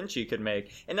Leonardo da Vinci could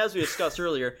make. And as we discussed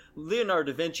earlier,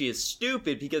 Leonardo da Vinci is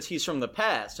stupid because he's from the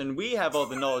past, and we have all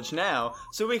the knowledge now,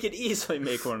 so we could easily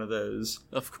make one of those.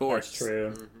 Of course. That's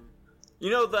true.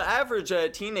 The average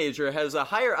teenager has a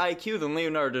higher IQ than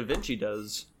Leonardo da Vinci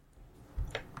does.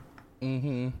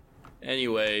 Mm-hmm.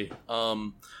 Anyway,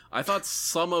 I thought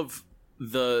some of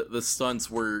the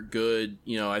stunts were good.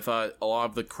 I thought a lot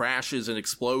of the crashes and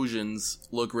explosions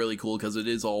look really cool because it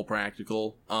is all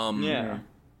practical. Yeah.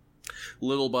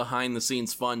 Little behind the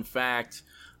scenes fun fact,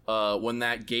 when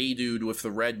that gay dude with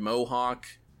the red mohawk,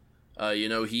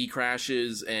 he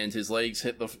crashes and his legs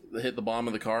hit the bottom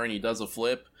of the car and he does a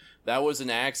flip. That was an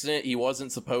accident. He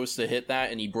wasn't supposed to hit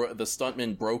that, and the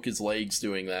stuntman broke his legs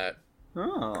doing that.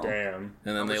 Oh. Damn.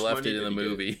 And then they left it in the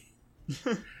movie.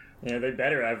 Yeah, they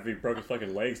better have if he broke his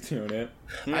fucking legs doing it.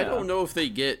 Yeah. I don't know if they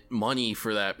get money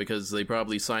for that because they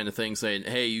probably signed a thing saying,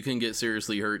 "Hey, you can get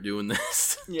seriously hurt doing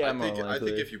this." Yeah, I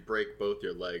think if you break both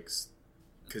your legs,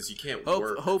 because you can't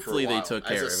work. Hopefully, for a while. they took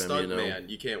care As a of him. Man,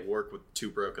 you can't work with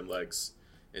 2 broken legs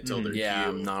until they're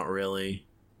healed. Not really.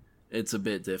 It's a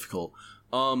bit difficult.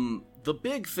 The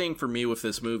big thing for me with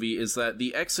this movie is that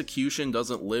the execution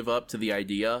doesn't live up to the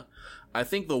idea. I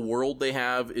think the world they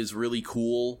have is really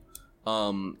cool.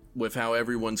 With how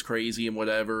everyone's crazy and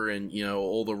whatever, and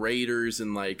all the raiders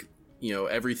and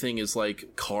everything is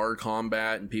like car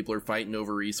combat and people are fighting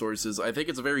over resources. I think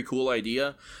it's a very cool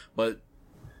idea, but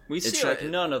we see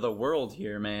none of the world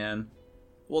here, man.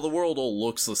 Well, the world all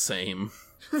looks the same,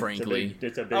 frankly.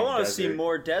 It's a big I want to desert. see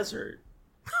more desert.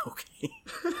 Okay.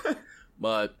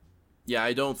 But yeah,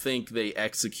 I don't think they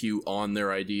execute on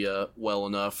their idea well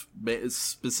enough,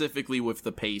 specifically with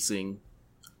the pacing.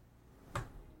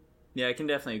 Yeah, I can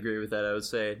definitely agree with that, I would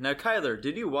say. Now, Kyler,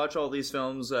 did you watch all these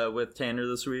films with Tanner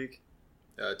this week?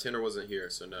 Tanner wasn't here,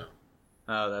 so no.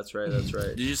 Oh, that's right, that's right.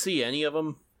 Did you see any of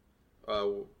them?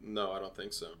 No, I don't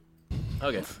think so.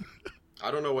 Okay.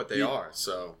 I don't know what they are,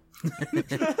 so...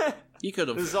 You could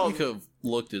have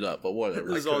looked it up, but whatever.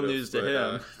 This is all news to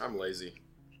him. I'm lazy.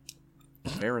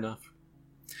 Fair enough.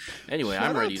 Anyway,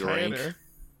 I'm ready to rank.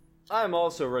 I'm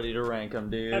also ready to rank them,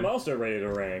 dude. I'm also ready to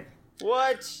rank.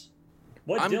 What?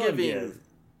 What Dylan give?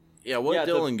 Yeah, what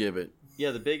did Dylan give it?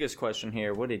 Yeah, the biggest question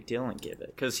here, what did Dylan give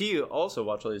it? Because he also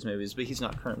watched all these movies, but he's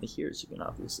not currently here, as you can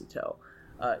obviously tell.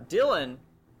 Dylan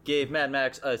gave Mad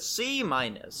Max a C-.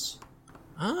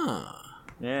 Ah.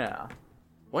 Yeah.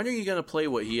 When are you going to play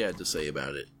what he had to say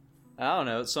about it? I don't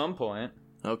know, at some point.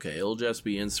 Okay, it'll just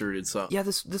be inserted. Yeah,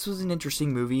 this was an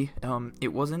interesting movie.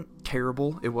 It wasn't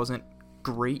terrible. It wasn't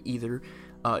great either.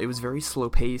 It was very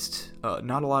slow-paced,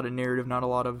 not a lot of narrative, not a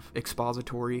lot of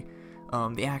expository.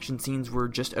 The action scenes were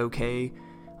just okay.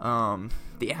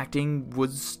 The acting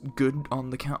was good on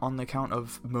the count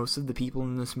of most of the people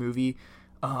in this movie.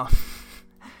 But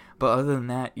other than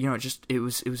that, it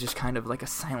was just kind of like a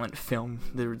silent film.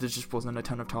 There just wasn't a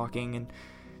ton of talking, and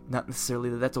not necessarily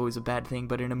that's always a bad thing,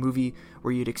 but in a movie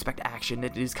where you'd expect action,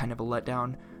 it is kind of a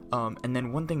letdown. And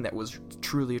then one thing that was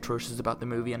truly atrocious about the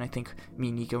movie, and I think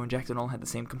me, Nico, and Jackson all had the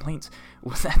same complaints,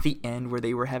 was at the end where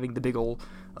they were having the big old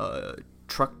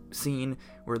truck scene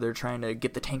where they're trying to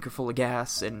get the tanker full of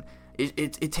gas, and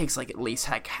it takes like at least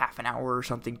like half an hour or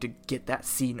something to get that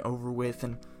scene over with,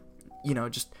 and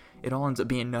just it all ends up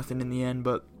being nothing in the end.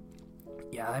 But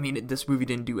yeah, I mean, this movie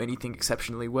didn't do anything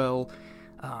exceptionally well,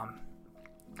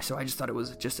 so I just thought it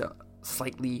was just a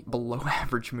slightly below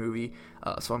average movie,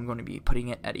 so I'm going to be putting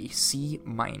it at a C-.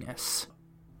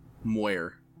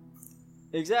 Where?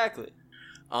 Exactly.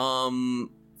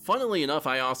 Funnily enough,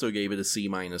 I also gave it a C-.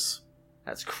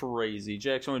 That's crazy.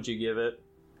 Jackson, what'd you give it?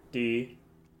 D.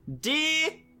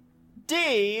 D?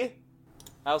 D?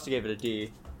 I also gave it a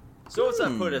D. So what's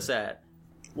that put us at?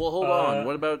 Well, hold on.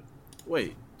 What about...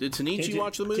 Wait, did Tanichi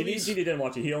watch the movie? Tanichi didn't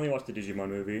watch it. He only watched the Digimon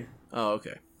movie. Oh,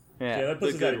 okay. Yeah, that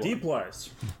puts us at a D+.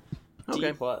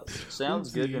 Okay. D+.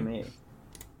 Sounds good to me.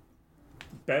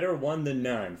 Better one than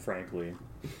none, frankly.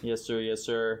 Yes, sir. Yes,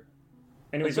 sir.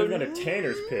 Anyways, so moving on to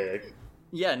Tanner's pick.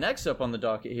 Yeah, next up on the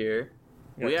docket here,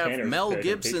 we have Tanner's Mel pick,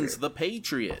 Gibson's The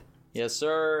Patriot. Yes,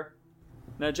 sir.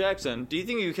 Now, Jackson, do you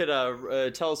think you could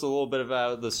tell us a little bit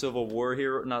about the Civil War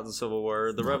here? Not the Civil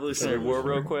War, the Revolutionary War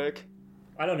real quick?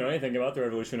 I don't know anything about the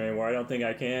Revolutionary War. I don't think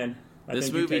I can.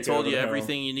 This movie told you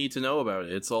everything you need to know about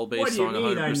it. It's all based on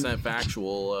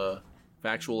 100%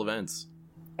 factual events.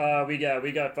 We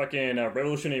got fucking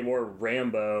Revolutionary War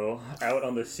Rambo out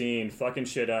on the scene, fucking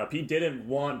shit up. He didn't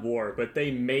want war, but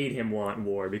they made him want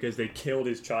war because they killed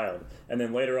his child, and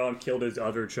then later on killed his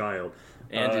other child.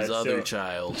 And his other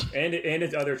child. And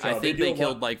his other child. I think they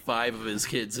killed like 5 of his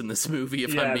kids in this movie,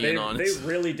 if I'm being honest. They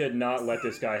really did not let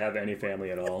this guy have any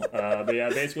family at all. But yeah,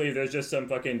 basically there's just some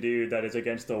fucking dude that is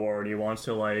against the war, and he wants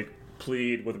to, like,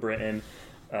 plead with Britain.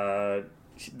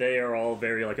 They are all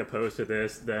very, like, opposed to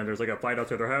this. Then there's, like, a fight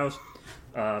outside their house.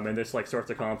 And this, like, starts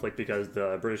a conflict because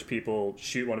the British people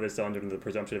shoot one of his sons under the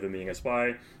presumption of him being a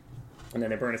spy. And then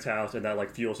they burn his house, and that,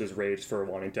 like, fuels his rage for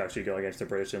wanting to actually go against the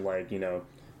British and, like, you know,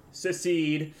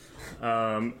 secede.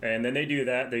 And then they do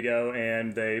that. They go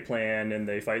and they plan and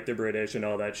they fight the British and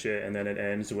all that shit. And then it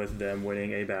ends with them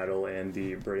winning a battle and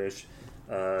the British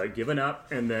giving up.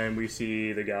 And then we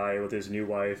see the guy with his new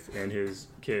wife and his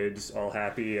kids all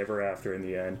happy ever after in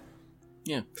the end.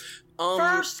 Yeah.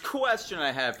 First question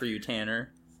I have for you,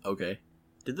 Tanner. Okay.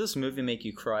 Did this movie make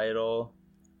you cry at all?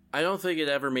 I don't think it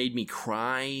ever made me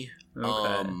cry.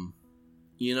 Okay.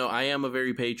 You know, I am a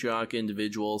very patriotic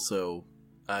individual, so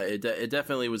it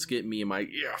definitely was getting me in my...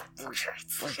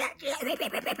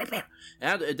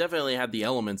 It definitely had the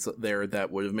elements there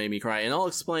that would have made me cry, and I'll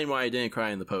explain why I didn't cry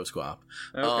in the post-quap.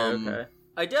 Okay.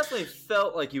 I definitely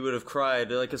felt like you would have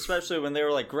cried, like, especially when they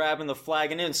were, like, grabbing the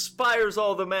flag, and it inspires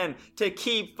all the men to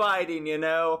keep fighting, you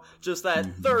know? Just that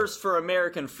thirst for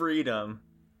American freedom.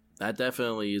 That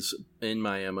definitely is in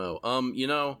my MO. You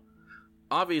know,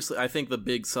 obviously, I think the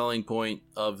big selling point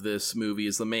of this movie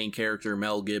is the main character,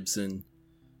 Mel Gibson.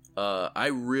 I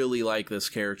really like this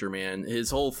character, man. His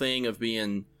whole thing of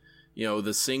being, you know,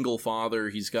 the single father,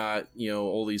 he's got, you know,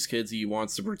 all these kids he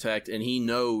wants to protect, and he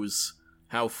knows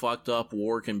how fucked up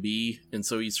war can be, and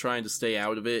so he's trying to stay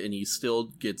out of it, and he still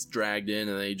gets dragged in,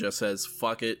 and then he just says,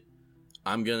 fuck it,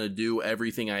 I'm gonna do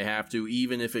everything I have to,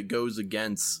 even if it goes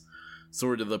against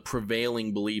sort of the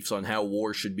prevailing beliefs on how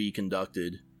war should be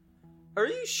conducted. Are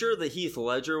you sure that Heath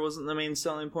Ledger wasn't the main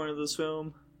selling point of this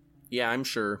film? Yeah, I'm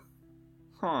sure.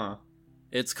 Huh.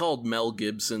 It's called Mel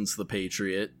Gibson's The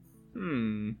Patriot.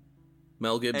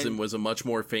 Mel Gibson was a much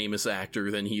more famous actor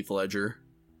than Heath Ledger.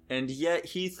 And yet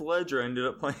Heath Ledger ended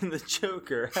up playing the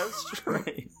Joker. How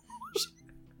strange.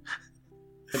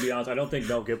 To be honest, I don't think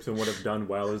Mel Gibson would have done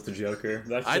well as the Joker.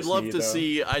 That's just I'd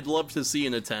love to see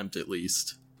an attempt at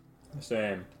least.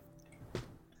 Same.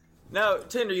 Now,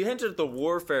 Tinder, you hinted at the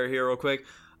warfare here real quick.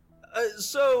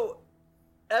 So,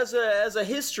 as a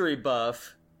history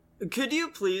buff, could you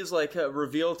please, like,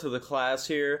 reveal to the class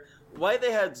here why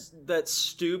they had that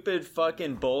stupid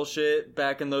fucking bullshit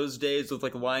back in those days with,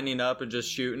 like, lining up and just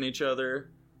shooting each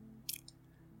other?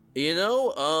 You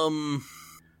know,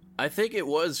 I think it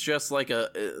was just like a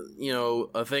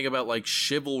thing about, like,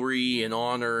 chivalry and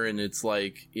honor, and it's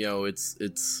like, you know, it's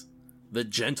the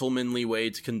gentlemanly way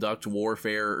to conduct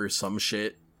warfare or some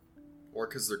shit. Or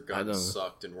because their guns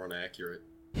sucked and weren't accurate.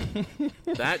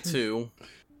 That too.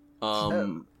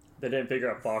 They didn't figure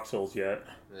out foxholes yet.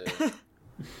 Yeah.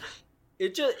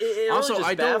 It also really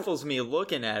just baffles me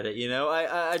looking at it, you know?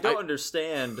 I don't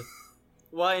understand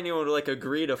why anyone would, like,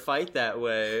 agree to fight that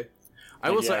way. I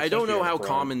will say, I don't know how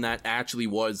common that actually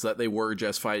was, that they were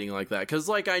just fighting like that. Because,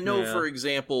 like, I know, for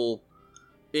example,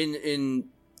 in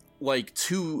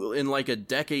a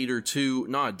decade or two,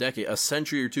 not a decade, a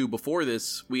century or two before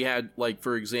this, we had, like,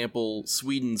 for example,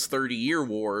 Sweden's 30-year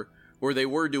war, where they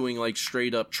were doing, like,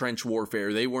 straight-up trench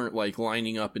warfare. They weren't, like,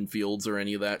 lining up in fields or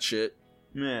any of that shit.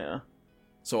 Yeah.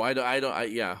 So I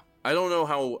don't know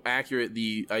how accurate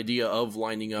the idea of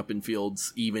lining up in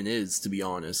fields even is, to be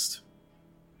honest.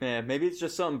 Yeah, maybe it's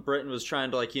just something Britain was trying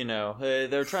to, like, you know,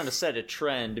 they're trying to set a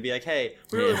trend to be like, hey,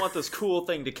 we really want this cool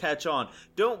thing to catch on.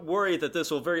 Don't worry that this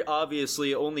will very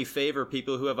obviously only favor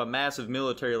people who have a massive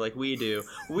military like we do.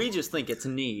 We just think it's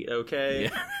neat, okay?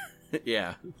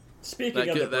 Yeah. Speaking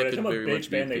of the British, I'm a big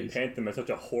fan they paint them in such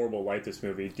a horrible light, this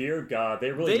movie. Dear God, they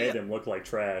really made them look like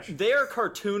trash. They are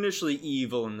cartoonishly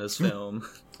evil in this film.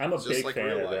 I'm a big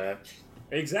fan of that.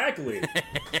 Exactly.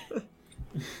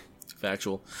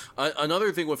 Factual.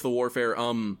 Another thing with the warfare,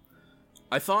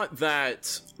 I thought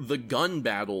that the gun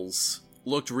battles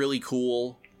looked really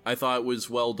cool. I thought it was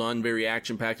well done, very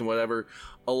action-packed and whatever.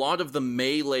 A lot of the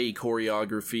melee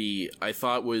choreography I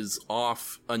thought was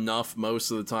off enough most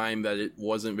of the time that it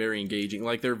wasn't very engaging.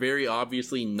 Like, they're very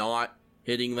obviously not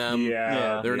hitting them.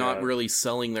 They're not really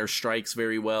selling their strikes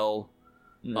very well.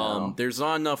 No. There's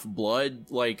not enough blood.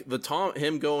 Like,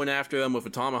 him going after them with a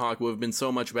tomahawk would have been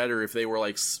so much better if they were,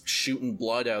 like, shooting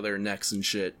blood out of their necks and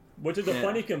shit. Which is a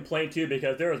funny complaint, too,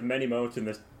 because there was many moments in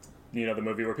this, you know, the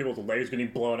movie where people's legs getting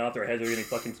blown out, their heads are getting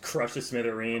fucking crushed to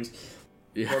smithereens.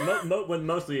 Yeah. Or when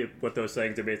mostly with those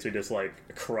things, they basically just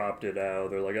like cropped it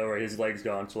out. They're like, all right, his leg's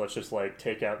gone, so let's just like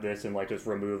take out this and like just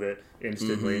remove it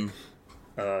instantly.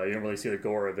 You don't really see the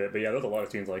gore of it, but yeah, there's a lot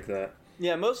of scenes like that.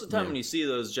 Yeah, most of the time when you see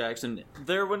those, Jackson,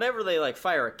 they're whenever they like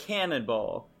fire a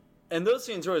cannonball, and those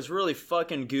scenes are always really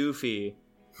fucking goofy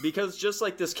because just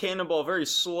like this cannonball very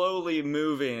slowly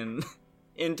moving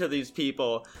into these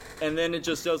people, and then it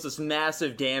just does this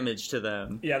massive damage to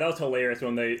them. Yeah, that was hilarious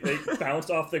when they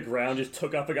bounced off the ground, just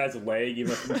took off a guy's leg,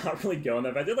 even if it's not really going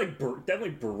that bad. They like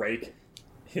definitely break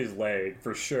his leg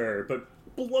for sure, but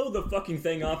blow the fucking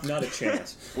thing off, not a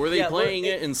chance. Were they playing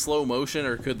it in slow motion,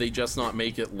 or could they just not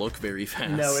make it look very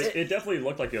fast? No, it definitely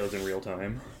looked like it was in real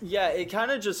time. Yeah, it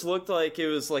kind of just looked like it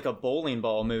was like a bowling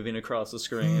ball moving across the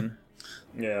screen.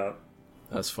 Yeah.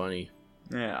 That's funny.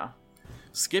 Yeah.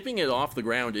 Skipping it off the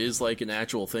ground is like an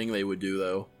actual thing they would do,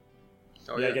 though.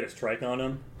 Oh, yeah, get a strike on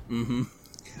him? Mm-hmm.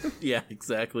 Yeah,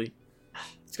 exactly.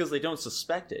 It's because they don't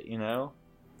suspect it, you know?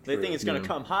 They think it's going to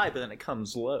come high, but then it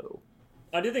comes low.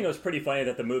 I do think it was pretty funny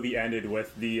that the movie ended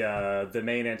with the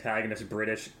main antagonist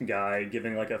British guy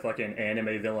giving like a fucking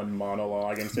anime villain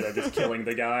monologue instead of just killing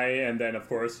the guy, and then of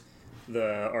course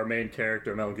our main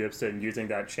character Mel Gibson using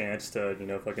that chance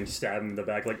to fucking stab him in the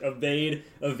back, like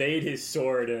evade his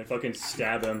sword and fucking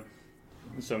stab him.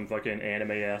 Some fucking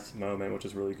anime-ass moment, which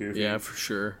is really goofy. Yeah, for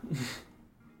sure.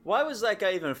 Why was that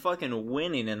guy even fucking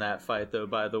winning in that fight, though,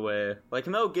 by the way? Like,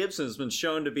 Mel Gibson's been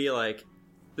shown to be, like,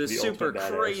 this super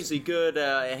crazy good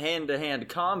hand-to-hand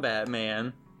combat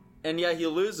man, and yet he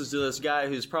loses to this guy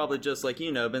who's probably just, like,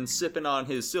 been sipping on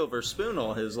his silver spoon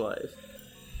all his life.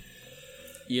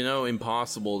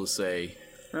 Impossible to say.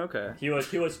 Okay.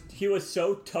 He was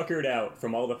so tuckered out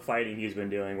from all the fighting he's been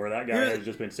doing, where that guy has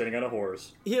just been sitting on a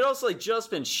horse. He had also, like,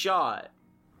 just been shot.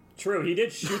 True, he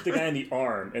did shoot the guy in the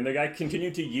arm, and the guy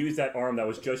continued to use that arm that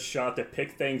was just shot to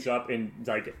pick things up in,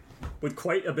 like, with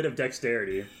quite a bit of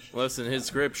dexterity. Listen, his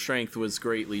grip strength was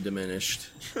greatly diminished.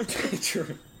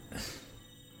 True.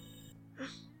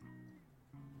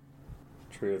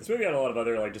 True. This movie had a lot of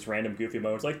other, like, just random goofy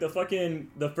moments. Like,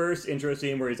 the first intro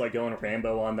scene where he's, like, going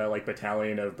Rambo on that, like,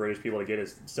 battalion of British people to get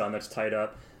his son that's tied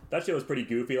up. That shit was pretty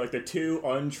goofy. Like, the two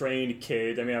untrained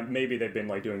kids, I mean, maybe they've been,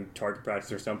 like, doing target practice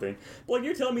or something. But, like,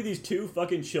 you're telling me these two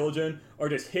fucking children are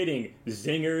just hitting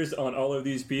zingers on all of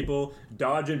these people,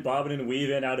 dodging, bobbing, and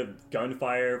weaving out of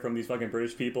gunfire from these fucking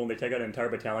British people, and they take out an entire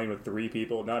battalion with 3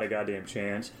 people? Not a goddamn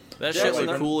chance. That shit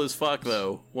looked cool as fuck,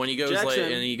 though. When he goes,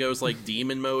 he goes, like,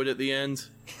 demon mode at the end.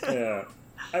 Yeah.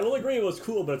 I will agree it was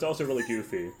cool, but it's also really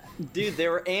goofy. Dude, they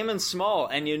were aiming small,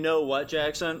 and you know what,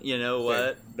 Jackson? You know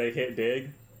what? They hit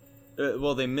big?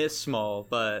 Well, they miss small,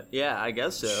 but yeah, I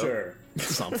guess so. Sure.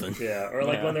 Something. Yeah, or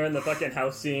like when they're in the fucking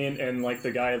house scene and like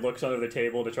the guy looks under the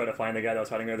table to try to find the guy that was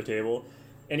hiding under the table,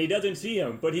 and he doesn't see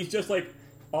him, but he's just like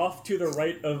off to the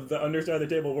right of the underside of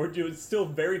the table, where it's still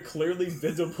very clearly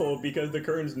visible because the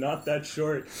curtain's not that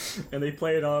short, and they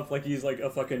play it off like he's like a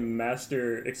fucking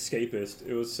master escapist.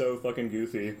 It was so fucking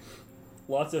goofy.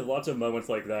 Lots of moments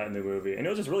like that in the movie, and it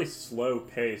was just really slow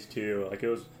paced too. Like it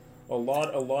was a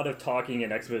lot of talking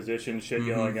and exposition shit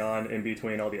going on in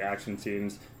between all the action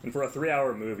scenes. And for a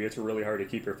 3-hour movie, it's really hard to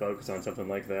keep your focus on something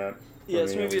like that. Yeah,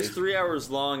 this movie is 3 hours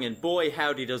long, and boy,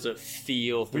 howdy does it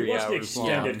feel 3 hours long. We watched the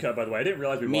extended cut, by the way. I didn't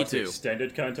realize we watched the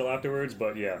extended cut until afterwards,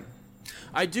 but yeah.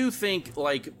 I do think,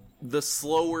 like, the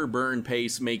slower burn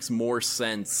pace makes more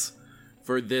sense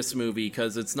for this movie,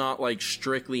 because it's not, like,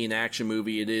 strictly an action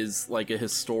movie. It is, like, a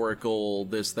historical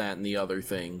this, that, and the other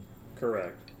thing.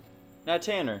 Correct. Now,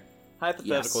 Tanner,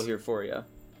 hypothetical here for you.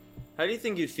 How do you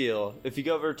think you'd feel if you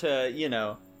go over to,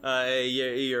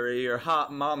 your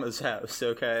hot mama's house,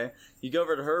 okay? You go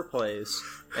over to her place,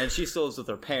 and she still lives with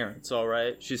her parents,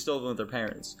 alright? She's still living with her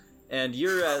parents. And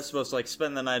you're supposed to, like,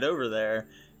 spend the night over there,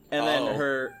 and then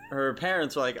her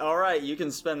parents are like, alright, you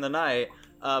can spend the night,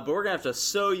 but we're gonna have to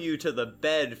sew you to the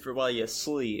bed for while you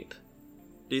sleep.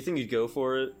 Do you think you'd go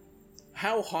for it?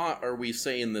 How hot are we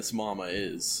saying this mama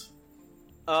is?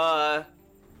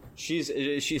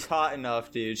 She's hot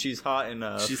enough, dude. She's hot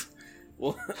enough.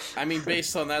 Well, I mean,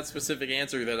 based on that specific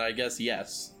answer, then I guess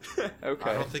yes. Okay.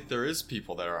 I don't think there is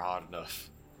people that are hot enough.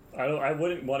 I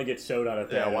wouldn't want to get sewed on it.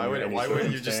 Yeah, why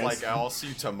wouldn't you just like, I'll see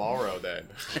you tomorrow then?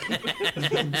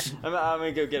 I'm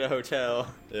gonna go get a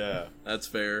hotel. Yeah. That's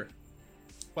fair.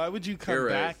 Why would you come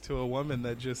back to a woman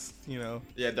that just,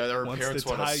 yeah, their parents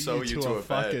want to sew you to a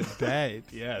fucking bed?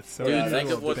 Yeah, so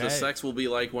think of what the sex will be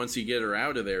like once you get her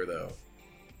out of there, though.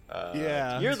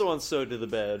 Yeah. You're the one sewed to the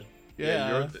bed.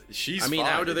 Yeah. She's fine.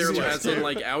 out of there as in,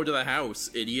 like, out of the house,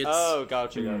 idiots. Oh,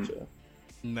 gotcha.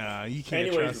 Nah, you can't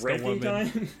Anyways, trust a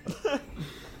woman.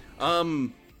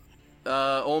 time?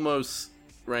 Almost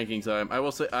ranking time. I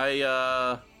will say,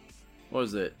 what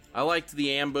was it? I liked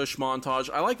the ambush montage.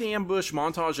 I like the ambush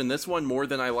montage in this one more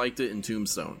than I liked it in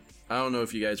Tombstone. I don't know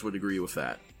if you guys would agree with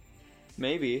that.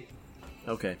 Maybe.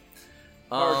 Okay.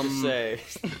 Hard to say.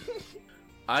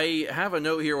 I have a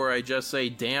note here where I just say,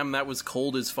 damn, that was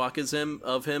cold as fuck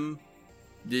of him.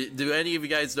 Do any of you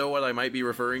guys know what I might be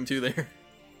referring to there?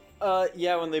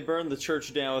 Yeah, when they burned the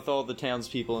church down with all the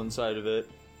townspeople inside of it.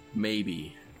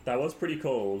 Maybe. That was pretty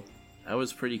cold. That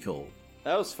was pretty cold.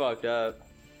 That was fucked up.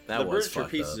 The British are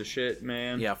pieces of shit,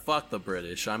 man. Yeah, fuck the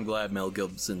British. I'm glad Mel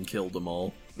Gibson killed them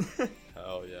all.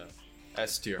 Oh, yeah.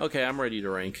 S tier. Okay, I'm ready to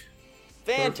rank.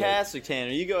 Fantastic,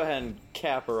 Tanner. You go ahead and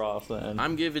cap her off then.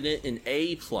 I'm giving it an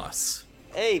A+.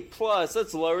 A+,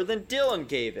 that's lower than Dylan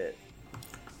gave it.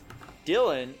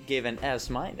 Dylan gave an S-.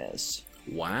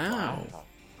 Wow.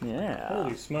 Yeah.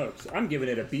 Holy smokes. I'm giving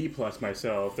it a B+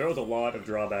 myself. There was a lot of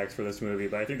drawbacks for this movie,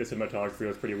 but I think the cinematography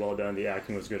was pretty well done. The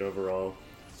acting was good overall.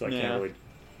 So I can't really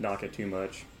knock it too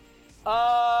much.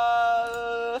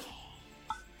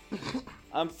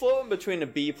 I'm floating between a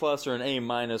B+ or an A-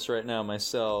 right now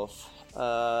myself.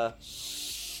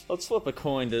 Let's flip a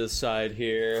coin to the side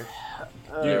here.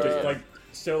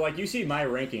 You see my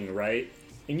ranking, right?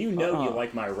 And you know you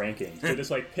like my ranking. So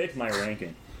just pick my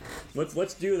ranking.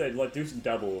 Let's do that. Let's do some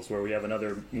doubles where we have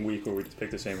another week where we just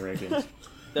pick the same rankings.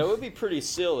 That would be pretty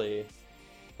silly.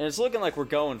 And it's looking like we're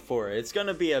going for it. It's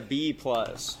gonna be a B+.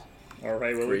 All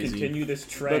right, well, we continue this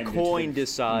trend. The coin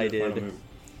decided.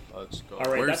 Let's go.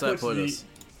 All right, where's that put us?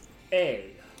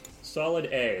 A. Solid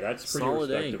A. That's pretty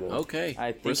respectable. Okay.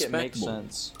 I think it makes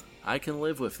sense. I can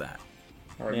live with that.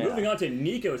 All right, moving on to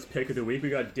Nico's pick of the week.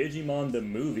 We got Digimon the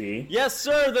movie. Yes,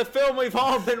 sir, the film we've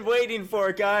all been waiting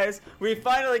for, guys. We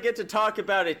finally get to talk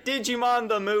about it. Digimon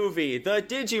the movie. The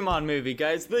Digimon movie,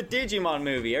 guys. The Digimon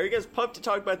movie. Are you guys pumped to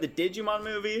talk about the Digimon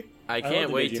movie? I can't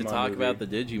wait to talk about the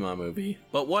Digimon movie.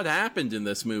 But what happened in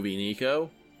this movie, Nico?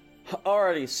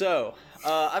 Alrighty, so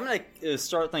I'm going to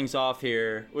start things off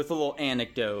here with a little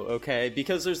anecdote, okay?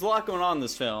 Because there's a lot going on in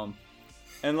this film.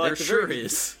 And there sure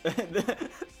is.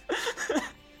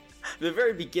 The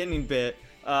very beginning bit,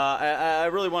 I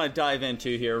really want to dive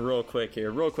into here real quick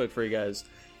for you guys.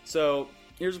 So,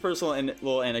 here's a personal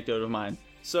little anecdote of mine.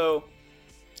 So,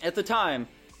 at the time,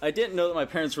 I didn't know that my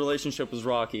parents' relationship was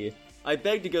rocky. I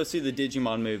begged to go see the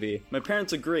Digimon movie. My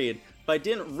parents agreed, but I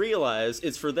didn't realize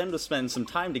it's for them to spend some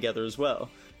time together as well.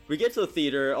 We get to the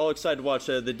theater, all excited to watch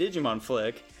the Digimon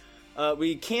flick.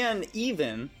 We can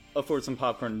even afford some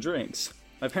popcorn and drinks.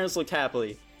 My parents looked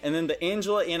happily. And then the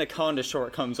Angela Anaconda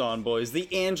short comes on, boys. The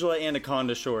Angela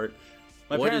Anaconda short.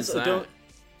 My what parents is that?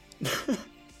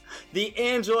 The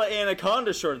Angela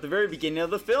Anaconda short at the very beginning of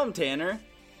the film, Tanner.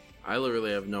 I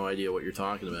literally have no idea what you're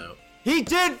talking about. He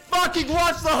did fucking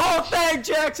watch the whole thing,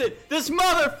 Jackson! This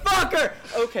motherfucker!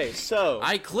 Okay, so...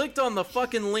 I clicked on the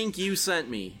fucking link you sent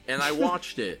me, and I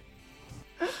watched it.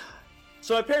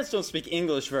 So my parents don't speak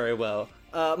English very well.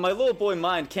 My little boy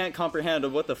mind can't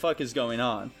comprehend what the fuck is going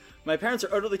on. My parents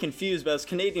are utterly confused by this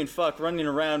Canadian fuck running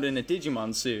around in a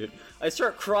Digimon suit. I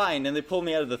start crying and they pull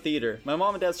me out of the theater. My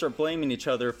mom and dad start blaming each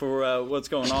other for what's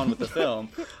going on with the film.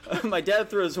 My dad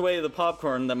throws away the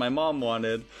popcorn that my mom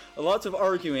wanted. Lots of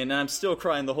arguing and I'm still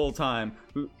crying the whole time.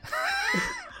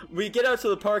 We get out to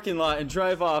the parking lot and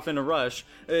drive off in a rush.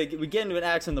 We get into an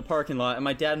accident in the parking lot and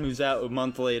my dad moves out a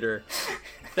month later.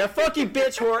 That fucking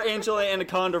bitch whore Angela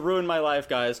Anaconda ruined my life,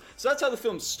 guys. So that's how the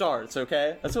film starts,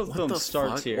 okay? That's how the film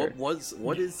starts here.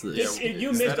 What is this?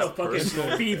 You missed a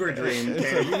fucking fever dream,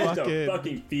 Tanner. You missed a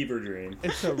fucking fever dream.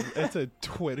 It's a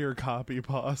Twitter copy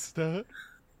pasta.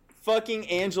 Fucking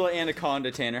Angela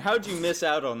Anaconda, Tanner. How'd you miss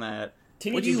out on that?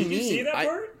 What do you mean? Did you see that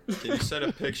part? Can you send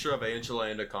a picture of Angela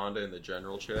Anaconda in the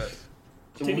general chat?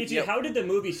 Tanichi, how did the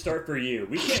movie start for you?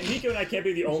 Nico and I can't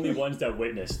be the only ones that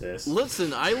witnessed this.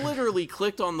 Listen, I literally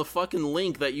clicked on the fucking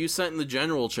link that you sent in the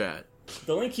general chat.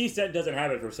 The link he sent doesn't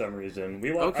have it for some reason.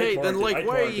 Okay, then why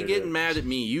are you getting mad at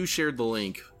me? You shared the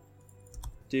link.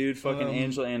 Dude, fucking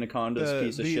Angela Anaconda's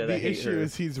piece of shit. I hate her. The issue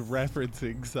is he's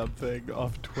referencing something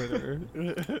off Twitter.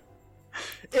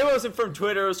 It wasn't from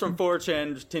Twitter, it was from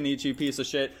 4chan, Tanichi, piece of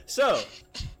shit. So,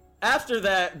 after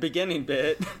that beginning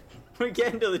bit... we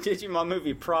get into the Digimon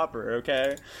movie proper,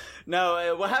 okay?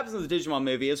 Now, what happens in the Digimon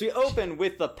movie is we open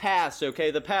with the past,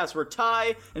 okay? The past where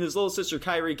Tai and his little sister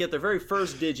Kairi get their very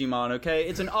first Digimon, okay?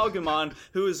 It's an Agumon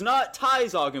who is not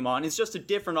Tai's Agumon. It's just a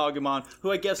different Agumon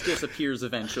who I guess disappears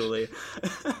eventually.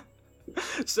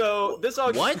 So, this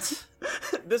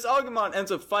Agumon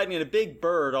ends up fighting a big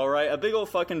bird, alright? A big old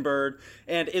fucking bird.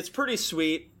 And it's pretty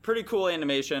sweet, pretty cool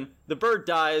animation. The bird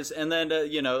dies, and then, the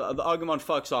Agumon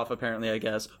fucks off, apparently, I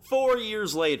guess. 4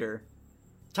 years later.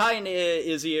 Ty and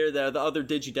Izzy, the other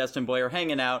Digidestined boy, are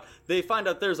hanging out. They find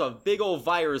out there's a big old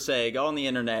virus egg on the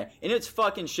internet, and it's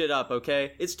fucking shit up,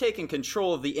 okay? It's taking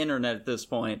control of the internet at this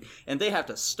point, and they have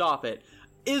to stop it.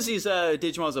 Izzy's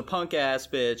Digimon's a punk-ass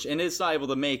bitch, and it's not able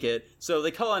to make it, so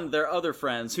they call on their other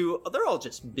friends, who, they're all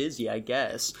just busy, I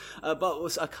guess.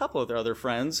 But a couple of their other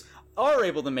friends are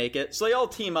able to make it, so they all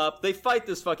team up, they fight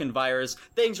this fucking virus,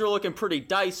 things are looking pretty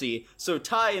dicey, so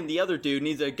Ty and the other dude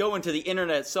need to go into the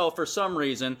internet itself for some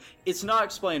reason. It's not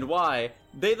explained why.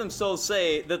 They themselves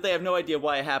say that they have no idea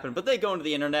why it happened, but they go into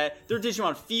the internet, their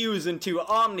Digimon fuse into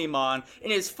Omnimon,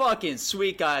 and it's fucking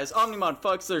sweet, guys. Omnimon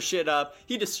fucks their shit up,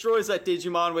 he destroys that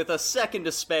Digimon with a second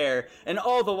to spare, and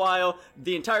all the while,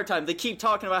 the entire time, they keep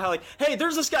talking about how, like, hey,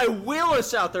 there's this guy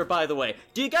Willis out there, by the way.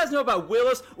 Do you guys know about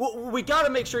Willis? We gotta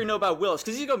make sure you know about Willis,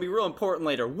 because he's gonna be real important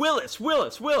later. Willis!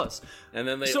 And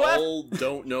then they all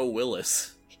don't know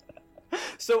Willis.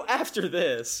 So after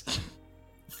this,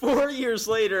 4 years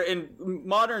later, in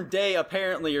modern day,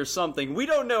 apparently, or something, we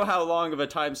don't know how long of a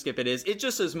time skip it is, it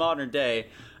just says modern day.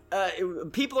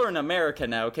 People are in America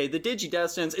now, okay? The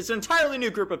Digidestins, it's an entirely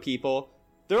new group of people.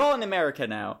 They're all in America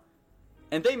now.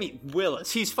 And they meet Willis.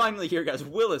 He's finally here, guys.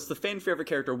 Willis, the fan favorite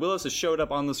character, Willis has showed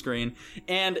up on the screen.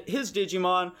 And his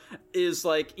Digimon is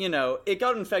like, you know, it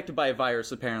got infected by a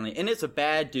virus, apparently. And it's a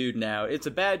bad dude now. It's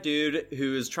a bad dude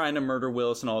who is trying to murder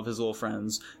Willis and all of his little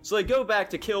friends. So they go back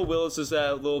to kill Willis's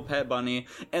little pet bunny,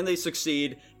 and they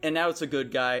succeed. And now it's a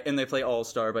good guy, and they play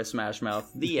All-Star by Smash Mouth.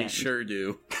 The end. They sure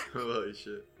do. Holy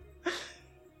shit.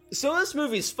 So this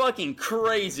movie's fucking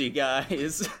crazy,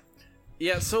 guys.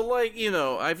 Yeah, so, like, you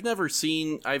know, I've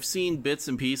seen bits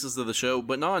and pieces of the show,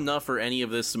 but not enough for any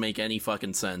of this to make any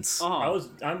fucking sense.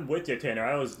 I'm with you, Tanner.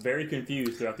 I was very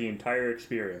confused throughout the entire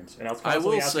experience, and I was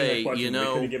constantly asking that question, you know,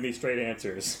 they couldn't give me straight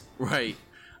answers. Right.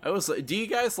 Do you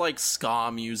guys like ska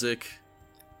music?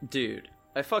 Dude,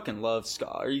 I fucking love ska.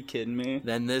 Are you kidding me?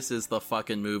 Then this is the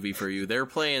fucking movie for you. They're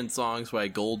playing songs by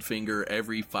Goldfinger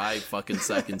every 5 fucking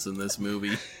seconds in this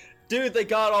movie. Dude, they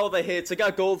got all the hits. They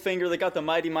got Goldfinger, they got the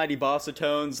Mighty Mighty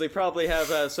Bossatones, they probably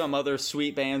have some other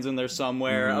sweet bands in there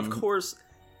somewhere. Of course,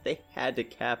 they had to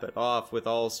cap it off with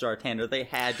All-Star Tanner. They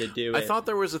had to do it. I thought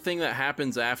there was a thing that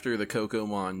happens after the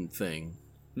Cocomon thing.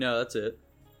 No, that's it.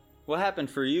 What happened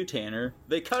for you, Tanner?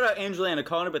 They cut out Angela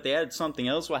Anaconda, but they added something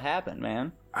else. What happened,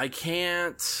 man? I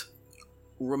can't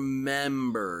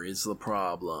remember is the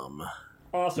problem.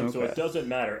 Awesome, okay. So it doesn't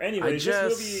matter. Anyway,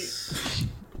 this movie...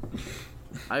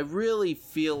 I really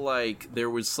feel like there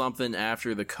was something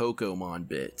after the Cocomon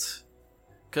bit.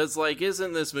 Cause, like,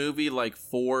 isn't this movie like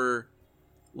 4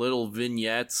 little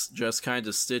vignettes just kind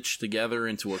of stitched together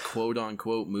into a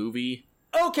quote-unquote movie?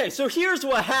 Okay, so here's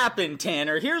what happened,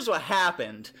 Tanner. Here's what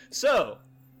happened. So,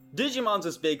 Digimon's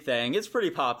this big thing. It's pretty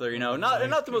popular, you know. Not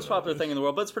the most popular thing in the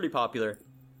world, but it's pretty popular.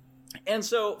 And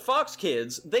so, Fox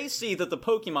Kids, they see that the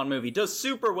Pokemon movie does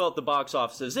super well at the box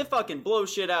offices. It fucking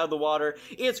blows shit out of the water.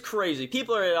 It's crazy.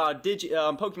 People are at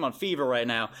Pokemon fever right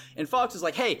now. And Fox is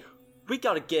like, hey, we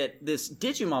gotta get this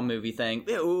Digimon movie thing.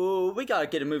 We gotta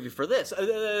get a movie for this.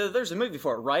 There's a movie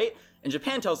for it, right? And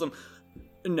Japan tells them,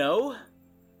 no.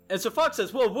 And so Fox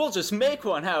says, well, we'll just make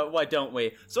one. Why don't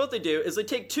we? So what they do is they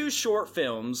take 2 short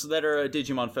films that are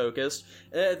Digimon focused.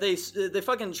 They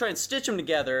fucking try and stitch them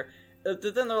together.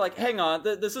 Then they're like, hang on,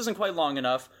 this isn't quite long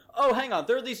enough. Oh, hang on,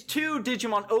 there are these 2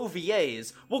 Digimon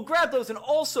OVAs. We'll grab those and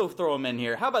also throw them in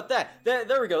here. How about that?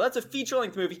 There we go, that's a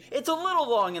feature-length movie. It's a little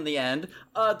long in the end.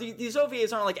 These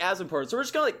OVAs aren't, like, as important, so we're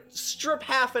just gonna, like, strip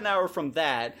half an hour from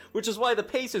that, which is why the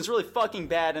pace is really fucking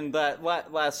bad in that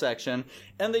last section.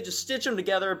 And they just stitch them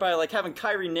together by, like, having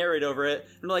Kyrie narrate over it.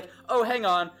 And they're like, oh, hang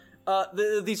on.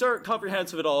 These aren't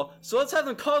comprehensive at all, so let's have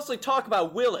them constantly talk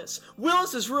about Willis.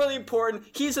 Willis is really important,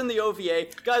 he's in the OVA.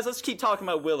 Guys, let's keep talking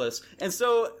about Willis. And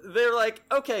so they're like,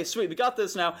 okay, sweet, we got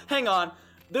this now. Hang on,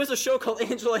 there's a show called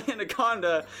Angela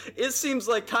Anaconda. It seems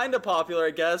like kind of popular,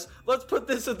 I guess. Let's put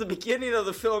this at the beginning of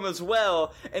the film as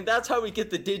well, and that's how we get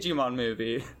the Digimon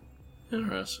movie.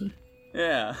 Interesting.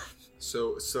 Yeah.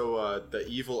 So the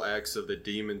evil acts of the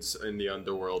demons in the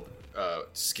underworld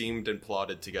schemed and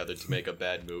plotted together to make a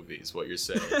bad movie is what you're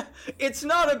saying. It's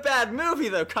not a bad movie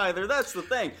though, Kyler, that's the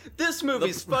thing. This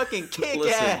movie's fucking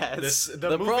kick-ass.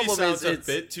 The movie sounds a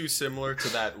bit too similar to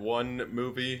that one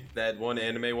movie, that one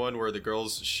anime one where the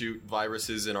girls shoot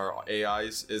viruses in our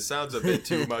AIs. It sounds a bit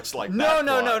too much like No.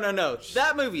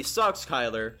 That movie sucks,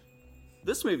 Kyler.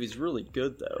 This movie's really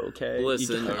good, though. Okay.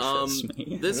 Listen,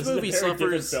 this movie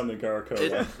suffers.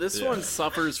 This one Yeah.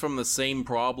 suffers from the same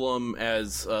problem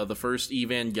as the first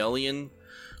Evangelion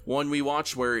one we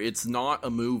watched, where it's not a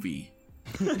movie.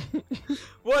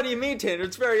 What do you mean, Tanner?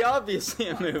 It's very obviously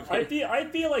a movie. I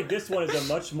feel like this one is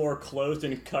a much more closed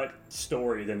and cut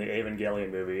story than the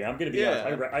Evangelion movie. I'm gonna be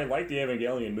honest. I like the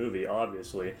Evangelion movie,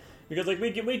 obviously, because like we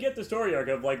get the story arc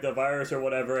of like the virus or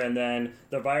whatever, and then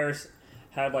the virus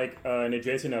had like an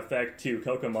adjacent effect to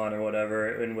Kokomon or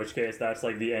whatever. In which case, that's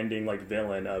like the ending like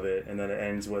villain of it, and then it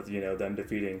ends with them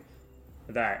defeating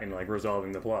that and like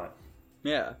resolving the plot.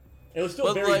 Yeah. It was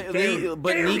still very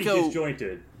Nico,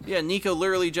 disjointed. Yeah, Nico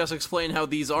literally just explained how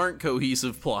these aren't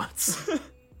cohesive plots.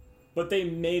 But they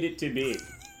made it to be.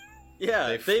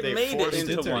 Yeah, they made it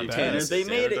into one, Tanner. They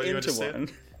made it into one.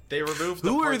 They removed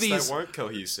the parts that weren't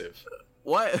cohesive.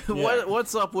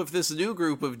 What's up with this new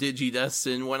group of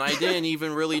Digidestin when I didn't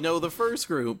even really know the first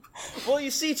group? Well,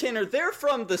 you see, Tanner, they're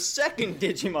from the second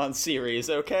Digimon series,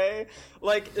 okay?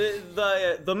 Like,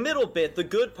 the middle bit, the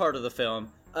good part of the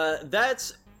film,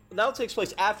 that takes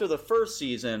place after the first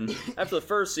season, after the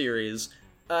first series,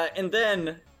 and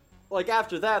then, like,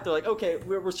 after that, they're like, okay,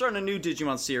 we're starting a new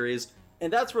Digimon series,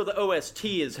 and that's where the OST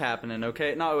is happening,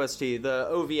 okay? Not OST, the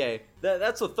OVA.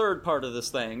 That's the third part of this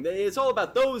thing. It's all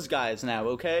about those guys now,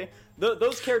 okay?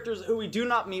 Those characters who we do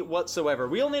not meet whatsoever.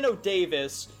 We only know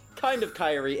Davis, kind of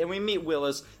Kyrie, and we meet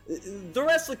Willis. The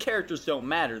rest of the characters don't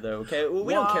matter, though, okay?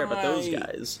 We don't care about those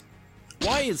guys.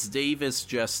 Why is Davis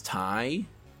just Ty?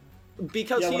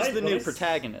 Because he's the new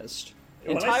protagonist.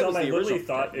 When I saw him, I literally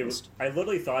thought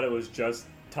it was just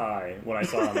Ty when I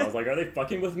saw him. I was like, are they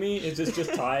fucking with me? Is this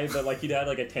just Ty, but like he'd had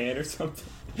like a tan or something?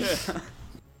 Yeah.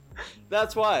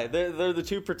 That's why. They're the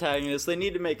two protagonists. They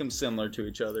need to make them similar to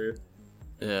each other.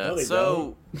 Yeah, no,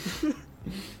 so...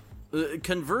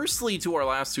 Conversely to our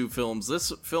last two films,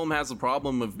 this film has a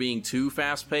problem of being too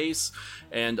fast-paced,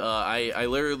 and I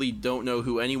literally don't know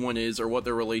who anyone is or what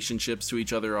their relationships to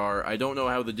each other are. I don't know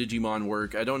how the Digimon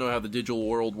work. I don't know how the digital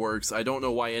world works. I don't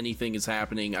know why anything is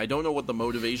happening. I don't know what the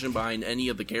motivation behind any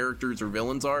of the characters or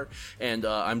villains are, and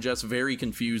I'm just very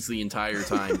confused the entire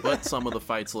time, but some of the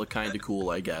fights look kind of cool,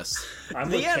 I guess.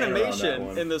 The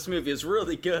animation in this movie is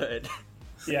really good.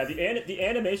 Yeah, the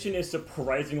animation is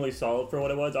surprisingly solid for what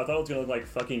it was. I thought it was gonna look like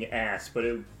fucking ass, but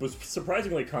it was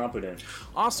surprisingly competent.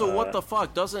 Also, what the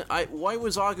fuck? Why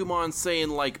was Agumon saying,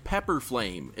 like, pepper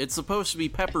flame? It's supposed to be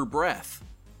pepper breath.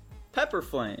 Pepper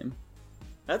flame?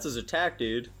 That's his attack,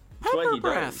 dude. That's pepper what he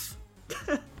breath.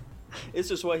 Does. It's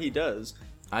just what he does.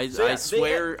 I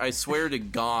swear to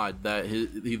God that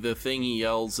the thing he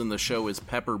yells in the show is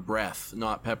pepper breath,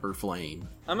 not pepper flame.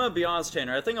 I'm gonna be honest,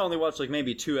 Tanner. I think I only watched like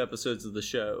maybe 2 episodes of the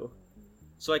show,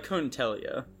 so I couldn't tell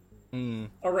you.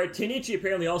 All right, Tinichi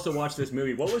apparently also watched this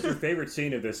movie. What was your favorite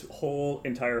scene of this whole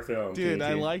entire film? Dude, Tinichi?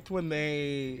 I liked when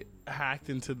they hacked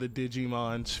into the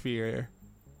Digimon sphere,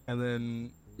 and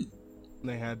then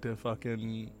they had to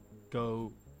fucking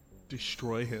go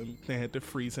destroy him. They had to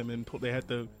freeze him and they had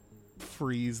to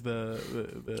freeze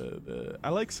the I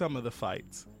like some of the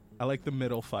fights. I like the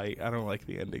middle fight. I don't like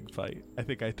the ending fight. I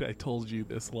think I told you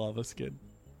this, Lava Skin.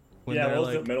 What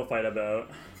was the middle fight about?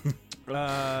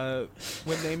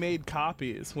 When they made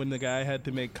copies, when the guy had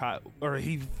to make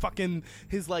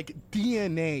his like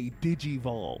DNA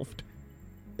digivolved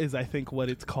is I think what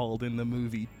it's called in the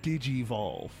movie,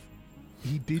 Digivolve.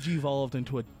 He digivolved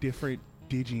into a different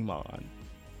Digimon.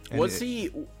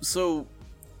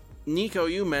 Nico,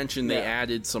 you mentioned they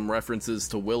added some references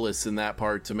to Willis in that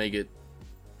part to make it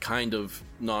kind of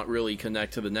not really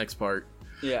connect to the next part.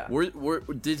 Yeah.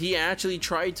 Did he actually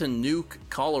try to nuke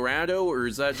Colorado, or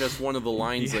is that just one of the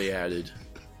lines they added?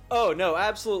 Oh, no,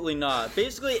 absolutely not.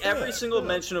 Basically, every single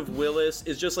mention of Willis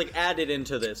is just, like, added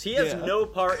into this. He has no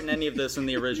part in any of this in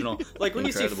the original. Like, when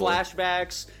you see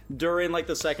flashbacks during, like,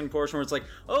 the second portion where it's like,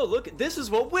 oh, look, this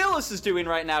is what Willis is doing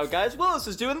right now, guys. Willis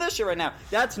is doing this shit right now.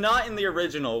 That's not in the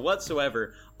original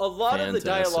whatsoever. A lot of the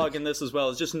dialogue in this as well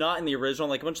is just not in the original.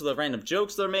 Like, a bunch of the random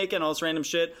jokes they're making, all this random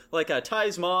shit. Like,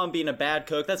 Ty's mom being a bad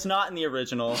cook, that's not in the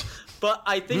original. But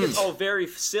I think it's all very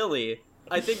silly.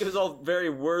 I think it was all very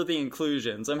worthy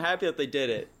inclusions. I'm happy that they did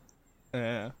it.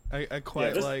 Yeah, I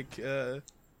quite like the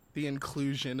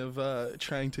inclusion of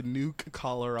trying to nuke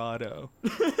Colorado.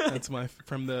 That's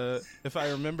if I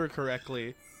remember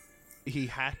correctly, he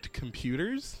hacked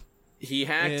computers. He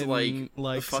hacked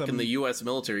like fucking the U.S.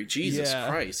 military. Jesus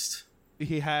Christ.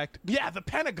 He hacked the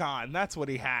Pentagon. That's what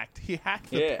he hacked. He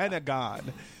hacked the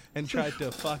Pentagon and tried to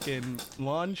fucking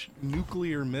launch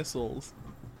nuclear missiles.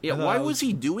 Yeah, why was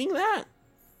he doing that?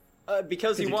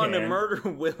 Because he wanted to murder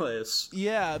Willis.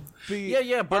 Yeah.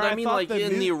 But I mean, like,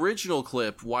 in the original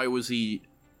clip, why was he...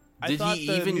 Did he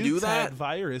even do that? Had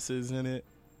viruses in it.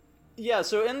 Yeah,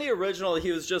 so in the original,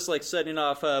 he was just, like, setting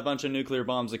off a bunch of nuclear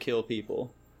bombs to kill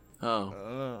people.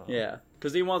 Oh. Yeah,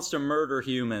 because he wants to murder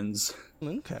humans.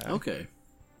 Okay.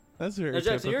 That's very now,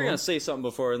 Jackson, typical. you were going to say something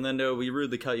before, and then we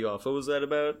rudely cut you off. What was that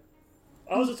about?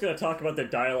 I was just going to talk about the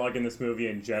dialogue in this movie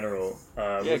in general.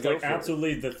 It was like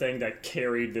absolutely the thing that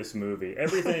carried this movie.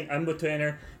 Everything, I'm with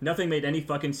Tanner, nothing made any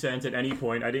fucking sense at any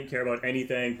point. I didn't care about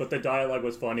anything, but the dialogue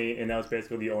was funny, and that was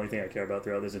basically the only thing I care about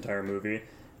throughout this entire movie.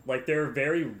 Like, they're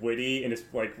very witty, and it's,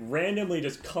 like, randomly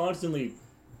just constantly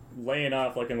laying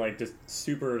off, like, in, like, just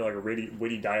super, like,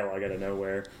 witty dialogue out of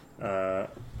nowhere.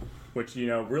 Which, you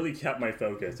know, really kept my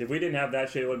focus. If we didn't have that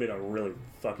shit, it would have been a really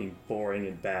fucking boring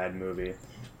and bad movie.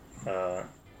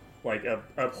 Like, a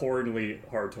abhorrently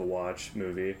hard to watch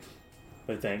movie.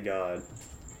 But thank God.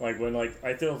 Like, when, like,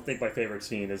 I still think my favorite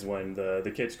scene is when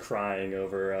the kid's crying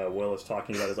over Willis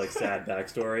talking about his, like, sad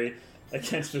backstory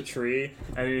against the tree,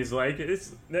 and he's like,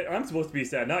 I'm supposed to be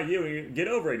sad, not you, get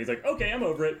over it. And he's like, okay, I'm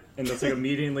over it. And just, like,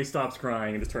 immediately stops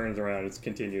crying and just turns around and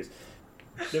continues.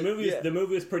 The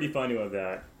movie is pretty funny with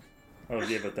that. I'll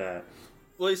give it that.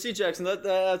 Well, you see, Jackson,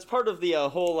 that's part of the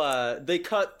whole, they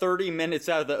cut 30 minutes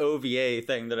out of the OVA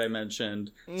thing that I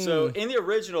mentioned. So, in the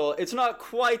original, it's not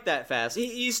quite that fast.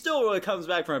 He still really comes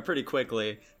back from it pretty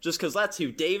quickly, just because that's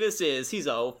who Davis is. He's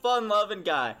a fun-loving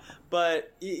guy.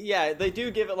 But, yeah, they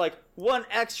do give it, like, one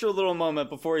extra little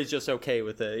moment before he's just okay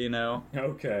with it, you know?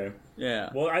 Okay. Yeah.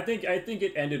 Well, I think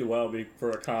it ended well for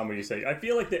a comedy sake. I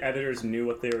feel like the editors knew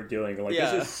what they were doing. Like,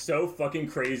 this is so fucking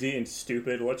crazy and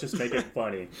stupid, let's just make it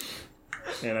funny.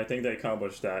 And I think they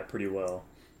accomplished that pretty well.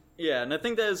 Yeah, and I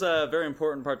think that is a very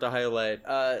important part to highlight.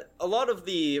 A lot of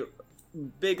the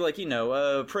big, like, you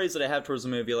know, praise that I have towards the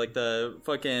movie, like the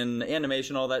fucking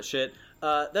animation, all that shit,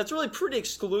 that's really pretty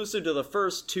exclusive to the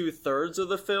first 2/3 of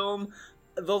the film.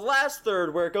 The last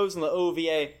third, where it goes in the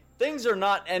OVA, things are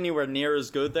not anywhere near as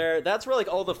good there. That's where, like,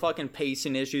 all the fucking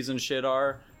pacing issues and shit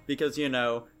are, because, you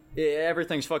know,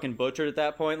 everything's fucking butchered at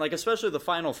that point. Like, especially the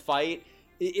final fight.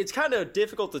 It's kind of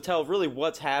difficult to tell really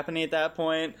what's happening at that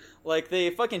point. Like,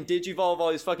 they fucking digivolve all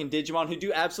these fucking Digimon who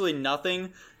do absolutely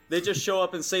nothing. They just show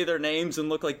up and say their names and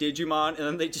look like Digimon,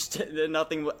 and then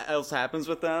nothing else happens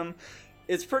with them.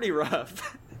 It's pretty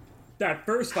rough. That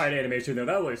first fight animation, though,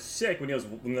 that was sick. When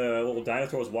the little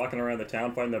dinosaur was walking around the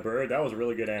town fighting the bird, that was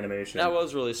really good animation. That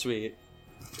was really sweet.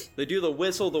 They do the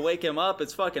whistle to wake him up.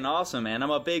 It's fucking awesome, man. I'm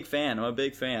a big fan.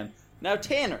 Now,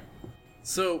 Tanner.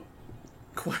 So...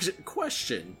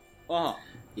 Question. Uh-huh.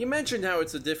 You mentioned how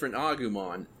it's a different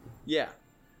Agumon. Yeah.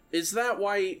 Is that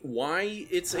why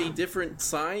it's a different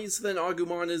size than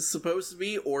Agumon is supposed to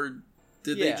be, or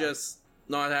did they just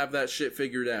not have that shit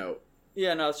figured out?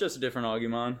 Yeah, no, it's just a different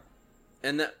Agumon.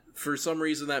 And that, for some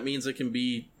reason, that means it can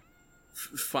be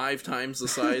 5 times the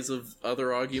size of other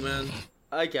Agumon?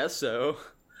 I guess so.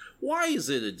 Why is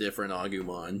it a different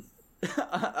Agumon?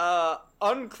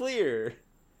 Unclear.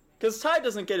 Because Tai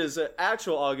doesn't get his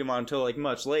actual Agumon until, like,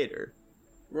 much later.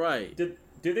 Right. Did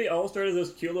they all start as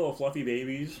those cute little fluffy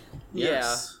babies?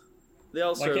 Yes. Yeah. They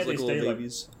all start as, like, little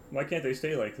babies. Why can't they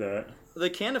stay like that?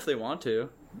 They can if they want to.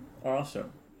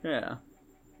 Awesome. Yeah.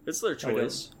 It's their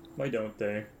choice. Why don't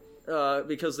they?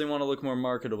 Because they want to look more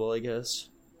marketable, I guess.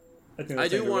 I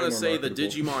do want to say the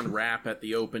Digimon rap at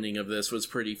the opening of this was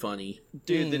pretty funny.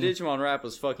 Dude, the Digimon rap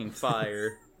was fucking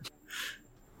fire.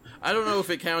 I don't know if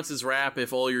it counts as rap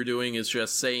if all you're doing is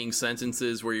just saying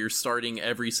sentences where you're starting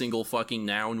every single fucking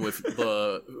noun with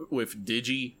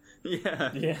Digi.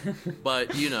 Yeah.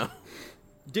 But, you know.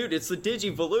 Dude, it's the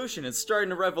Digivolution. It's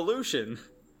starting a revolution.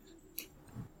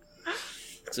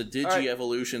 It's a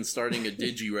Digi-evolution starting a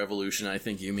Digi-revolution, I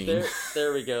think you mean.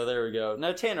 There we go.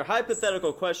 Now, Tanner,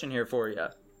 hypothetical question here for you.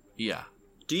 Yeah.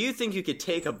 Do you think you could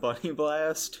take a bunny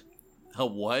blast? A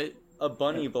what? A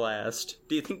bunny blast.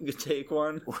 Do you think you could take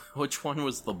one? Which one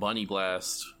was the bunny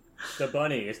blast? The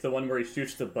bunny. It's the one where he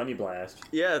shoots the bunny blast.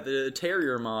 Yeah, the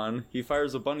Terriermon. He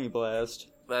fires a bunny blast.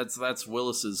 That's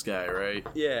Willis's guy, right?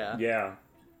 Yeah. Yeah.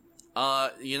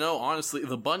 You know, honestly,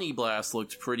 the bunny blast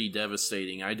looked pretty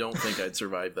devastating. I don't think I'd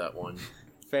survive that one.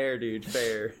 Fair, dude,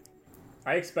 fair.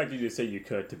 I expected you to say you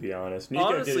could, to be honest. Nico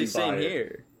Honestly, didn't buy same it.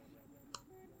 here.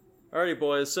 Alrighty,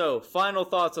 boys, so, final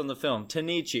thoughts on the film.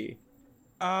 Tanichi.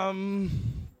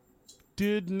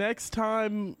 Dude, next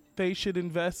time they should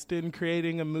invest in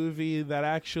creating a movie that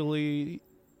actually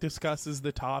discusses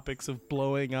the topics of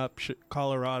blowing up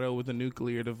Colorado with a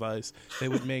nuclear device. They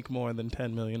would make more than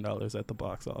 $10 million at the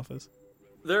box office.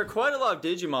 There are quite a lot of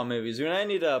Digimon movies. When I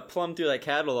need to plumb through that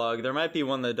catalog, there might be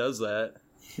one that does that.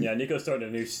 Yeah, Nico's starting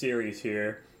a new series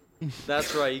here.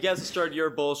 That's right. You guys started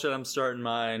your bullshit, I'm starting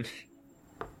mine.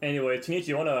 Anyway, Tanichi,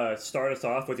 you want to start us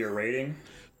off with your rating?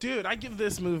 Dude, I give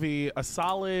this movie a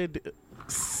solid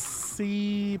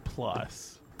C+.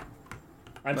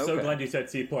 I'm so glad you said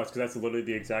C+, because that's literally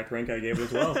the exact rank I gave it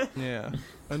as well. Yeah.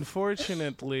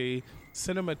 Unfortunately,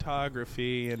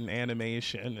 cinematography and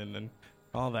animation and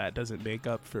all that doesn't make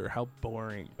up for how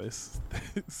boring this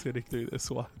sitting through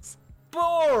this was.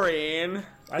 Boring?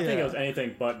 I think it was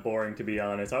anything but boring, to be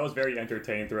honest. I was very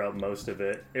entertained throughout most of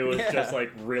it. It was just,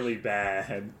 like, really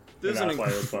bad. That's why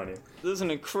it was funny. This is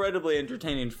an incredibly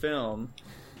entertaining film.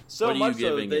 So what are much you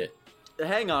giving so that, it?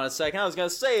 Hang on a second. I was going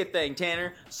to say a thing,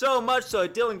 Tanner. So much so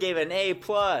Dylan gave it an A+.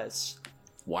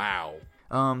 Wow.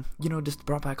 Just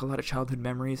brought back a lot of childhood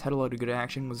memories, had a lot of good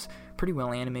action, was pretty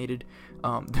well animated.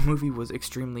 The movie was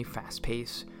extremely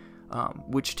fast-paced,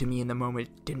 which to me in the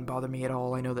moment didn't bother me at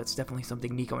all. I know that's definitely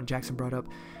something Nico and Jackson brought up.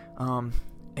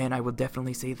 And I would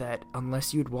definitely say that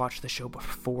unless you had watched the show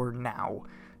before now,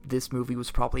 this movie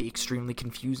was probably extremely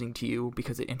confusing to you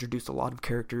because it introduced a lot of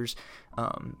characters,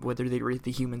 whether they were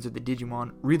the humans or the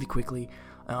Digimon, really quickly.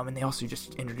 And they also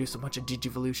just introduced a bunch of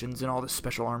Digivolutions and all this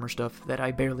special armor stuff that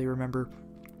I barely remember.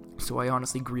 So I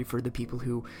honestly grieve for the people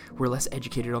who were less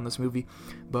educated on this movie.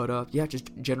 But just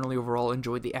generally overall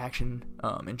enjoyed the action,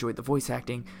 enjoyed the voice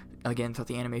acting. Again, thought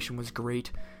the animation was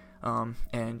great. And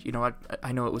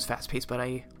I know it was fast-paced, but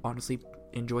I honestly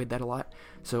enjoyed that a lot.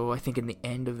 So I think in the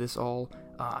end of this all,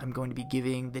 I'm going to be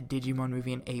giving the Digimon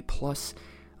movie an A+.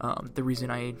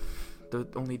 The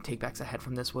only takebacks I had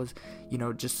from this was,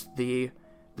 just the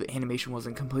animation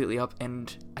wasn't completely up,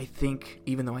 and I think,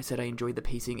 even though I said I enjoyed the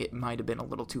pacing, it might have been a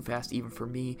little too fast, even for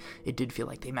me. It did feel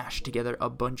like they mashed together a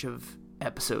bunch of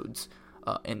episodes,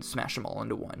 and smashed them all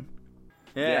into one.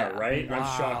 Yeah, right? Wow.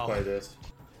 I'm shocked by this.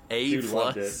 A+. Dude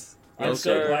loved it. I'm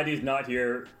so glad he's not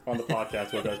here on the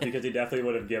podcast with us, because he definitely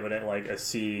would have given it, like, a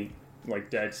C, like,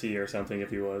 dead C or something if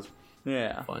he was.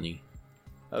 Yeah. Funny.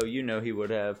 Oh, he would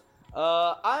have.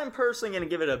 I'm personally going to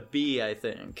give it a B, I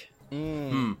think.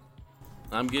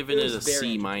 I'm giving it a C-.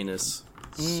 C-.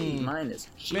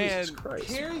 Jesus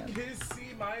Christ. Hearing his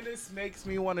C- makes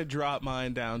me want to drop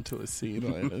mine down to a C-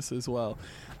 as well.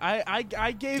 I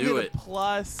gave it a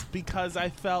plus because I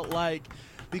felt like,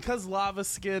 because Lava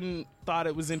Skin thought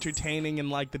it was entertaining and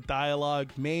like the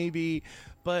dialogue maybe,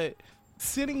 but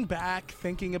sitting back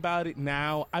thinking about it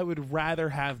now, I would rather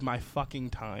have my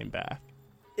fucking time back.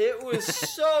 It was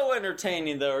so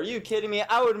entertaining, though. Are you kidding me?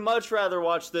 I would much rather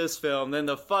watch this film than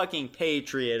The fucking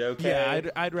Patriot, okay?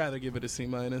 Yeah, I'd rather give it a C-.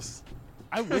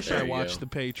 I wish I watched The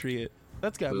Patriot.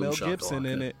 That's got Mel Gibson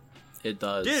in it. It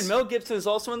does. Dude, Mel Gibson is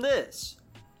also in this.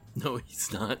 No,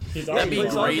 he's not. That'd be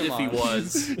great if he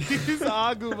was. He's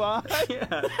Agumon.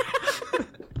 Yeah.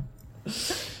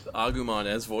 Agumon,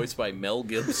 as voiced by Mel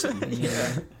Gibson.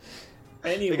 Yeah.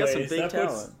 Anyways,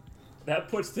 that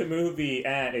puts the movie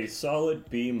at a solid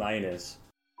B-.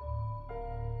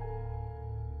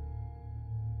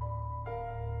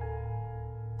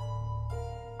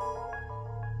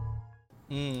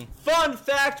 Fun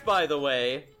fact, by the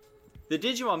way, the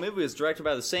Digimon movie was directed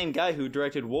by the same guy who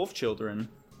directed Wolf Children.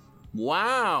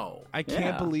 Wow. I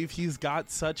can't believe he's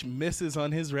got such misses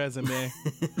on his resume.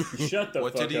 Shut the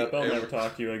fuck up. I'll never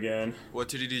talk to you again. What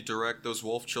did he direct those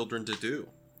Wolf Children to do?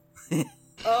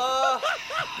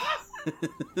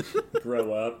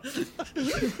 Grow up.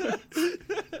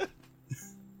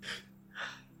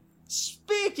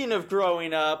 Speaking of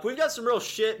growing up, we've got some real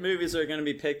shit movies that are going to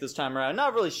be picked this time around.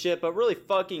 Not really shit, but really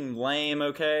fucking lame,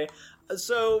 okay?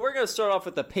 So we're going to start off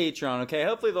with the Patreon, okay?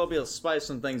 Hopefully they'll be able to spice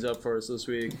some things up for us this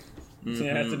week.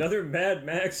 Yeah, it's another Mad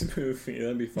Max movie.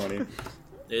 That'd be funny.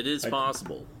 It is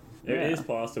possible. It is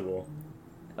possible.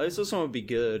 At least this one would be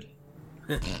good.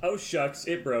 Oh shucks,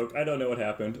 it broke. I don't know what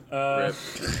happened. Uh-oh.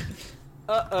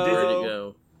 Where'd it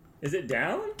go? Is it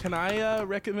down? Can I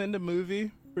recommend a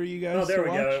movie for you guys? Oh, there to we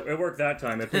watch? go. It worked that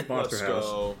time. It was Monster Let's House.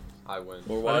 go. I win.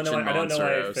 We're watching Monster House. I don't know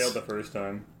why I failed the first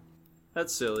time.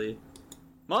 That's silly.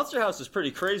 Monster House is pretty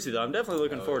crazy, though. I'm definitely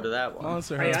looking forward to that one.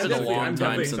 Monster Hey, House. It's been a long time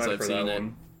definitely since excited I've for seen that it.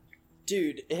 one.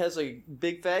 Dude, it has a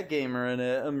big fat gamer in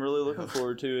it. I'm really looking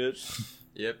forward to it.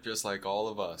 Yep, just like all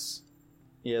of us.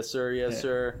 Yes, sir. Yes,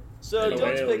 sir. So Hell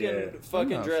don't pick yeah. in fucking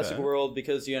not Jurassic fat. World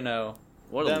because, you know,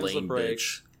 What a them's the lame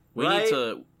breaks.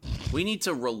 bitch. We need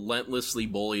to relentlessly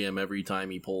bully him every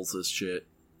time he pulls this shit.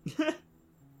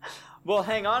 Well,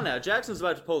 hang on now. Jackson's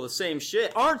about to pull the same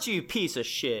shit. Aren't you, piece of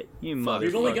shit? You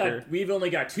motherfucker. We've only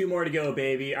got 2 more to go,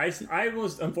 baby. I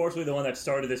was unfortunately the one that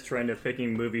started this trend of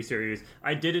picking movie series.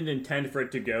 I didn't intend for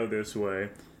it to go this way.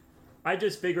 I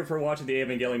just figured for watching the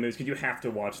Evangelion movies, because you have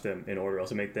to watch them in order, else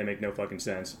they make no fucking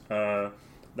sense. That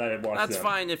I'd watch That's them.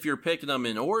 fine if you're picking them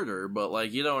in order, but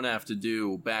like you don't have to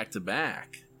do back to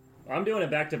back. I'm doing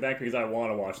it back-to-back because I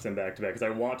want to watch them back-to-back, because I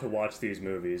want to watch these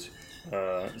movies.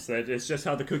 So it's just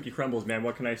how the cookie crumbles, man.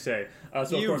 What can I say?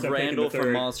 So you of course, Randall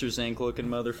from Monsters, Inc. looking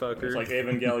motherfucker. It's like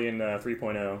Evangelion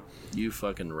 3.0. You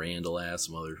fucking Randall-ass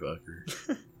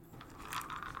motherfucker.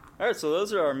 Alright, so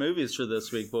those are our movies for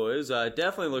this week, boys.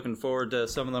 Definitely looking forward to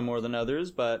some of them more than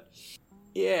others, but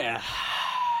yeah.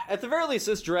 At the very least,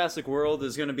 this Jurassic World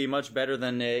is going to be much better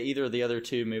than either of the other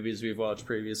two movies we've watched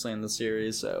previously in the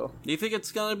series, so... Do you think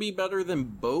it's going to be better than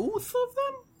both of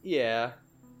them? Yeah.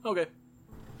 Okay.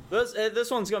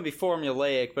 This one's going to be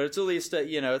formulaic, but it's at least,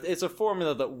 it's a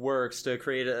formula that works to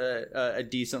create a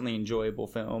decently enjoyable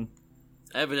film.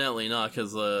 Evidently not,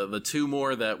 because the two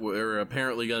more that we're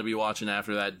apparently going to be watching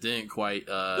after that didn't quite...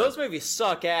 Those movies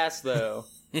suck ass, though.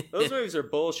 Those movies are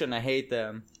bullshit and I hate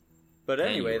them. But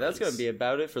anyway, that's going to be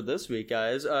about it for this week,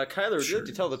 guys. Kyler, would you like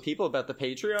to tell the people about the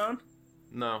Patreon?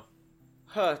 No.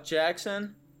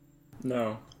 Jackson?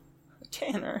 No.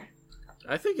 Tanner?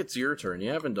 I think it's your turn. You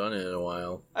haven't done it in a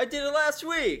while. I did it last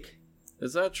week!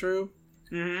 Is that true?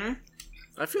 Mm-hmm.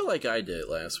 I feel like I did it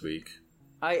last week.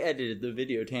 I edited the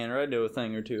video, Tanner. I know a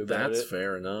thing or two about it. That's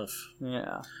fair enough.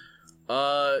 Yeah.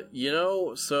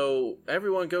 So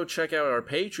everyone go check out our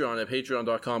Patreon at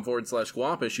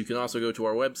patreon.com/Guapish. You can also go to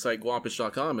our website,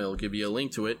 guapish.com. It'll give you a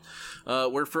link to it.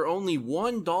 Where for only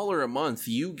 $1 a month,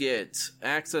 you get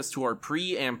access to our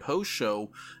pre- and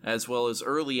post-show, as well as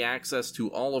early access to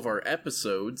all of our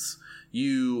episodes.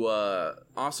 You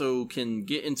also can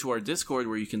get into our Discord,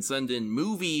 where you can send in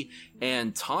movie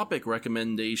and topic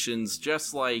recommendations,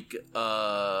 just like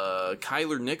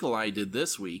Kyler Nikolai did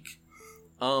this week.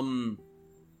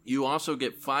 You also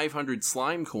get 500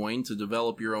 slime coin to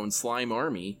develop your own slime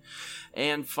army.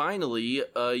 And finally,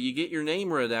 you get your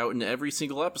name read out in every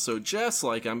single episode, just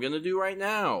like I'm gonna do right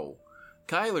now.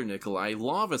 Kyler Nikolai,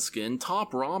 Lava Skin,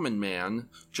 Top Ramen Man,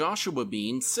 Joshua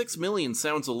Bean, 6 million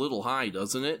sounds a little high,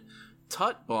 doesn't it?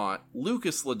 Tutbot,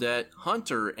 Lucas Ledette,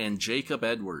 Hunter, and Jacob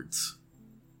Edwards.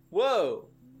 Whoa!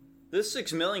 This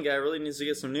 6 million guy really needs to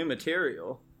get some new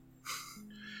material.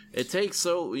 It takes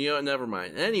never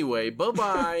mind. Anyway,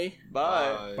 bye-bye.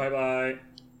 Bye. Bye-bye.